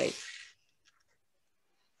discussion today.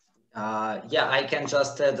 Yeah, I can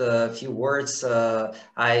just add a few words.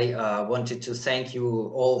 I wanted to thank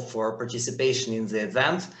you all for participation in the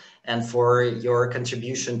event and for your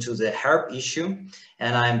contribution to the HERP issue.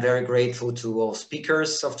 And I'm very grateful to all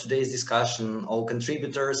speakers of today's discussion, all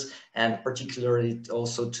contributors, and particularly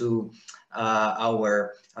also to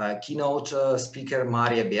our keynote speaker,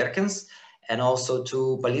 Maria Berkens, and also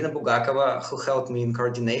to Polina Bugakova, who helped me in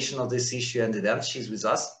coordination of this issue and event. She's with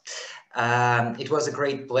us. It was a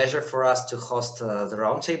great pleasure for us to host the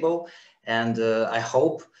roundtable, and I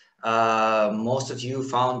hope most of you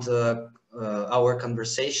found our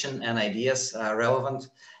conversation and ideas relevant,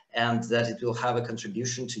 and that it will have a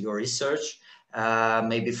contribution to your research.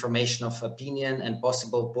 maybe formation of opinion and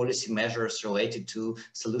possible policy measures related to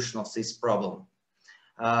solution of this problem.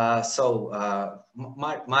 Maria,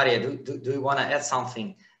 do you want to add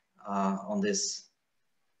something on this?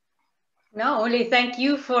 No, only thank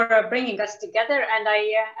you for bringing us together. And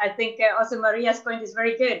I think also Maria's point is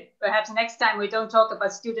very good. Perhaps next time we don't talk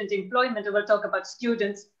about student employment, we will talk about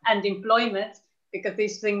students and employment, because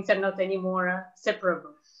these things are not anymore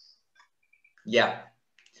separable. Yeah.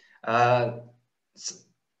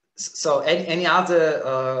 So any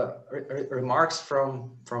other remarks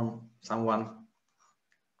from someone?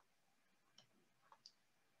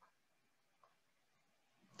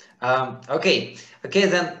 Okay,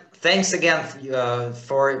 then thanks again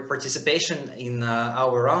for participation in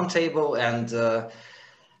our roundtable, and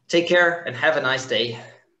take care and have a nice day.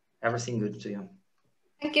 Everything good to you.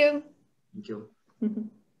 Thank you. Thank you.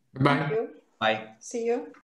 Bye. Thank you. Bye. See you.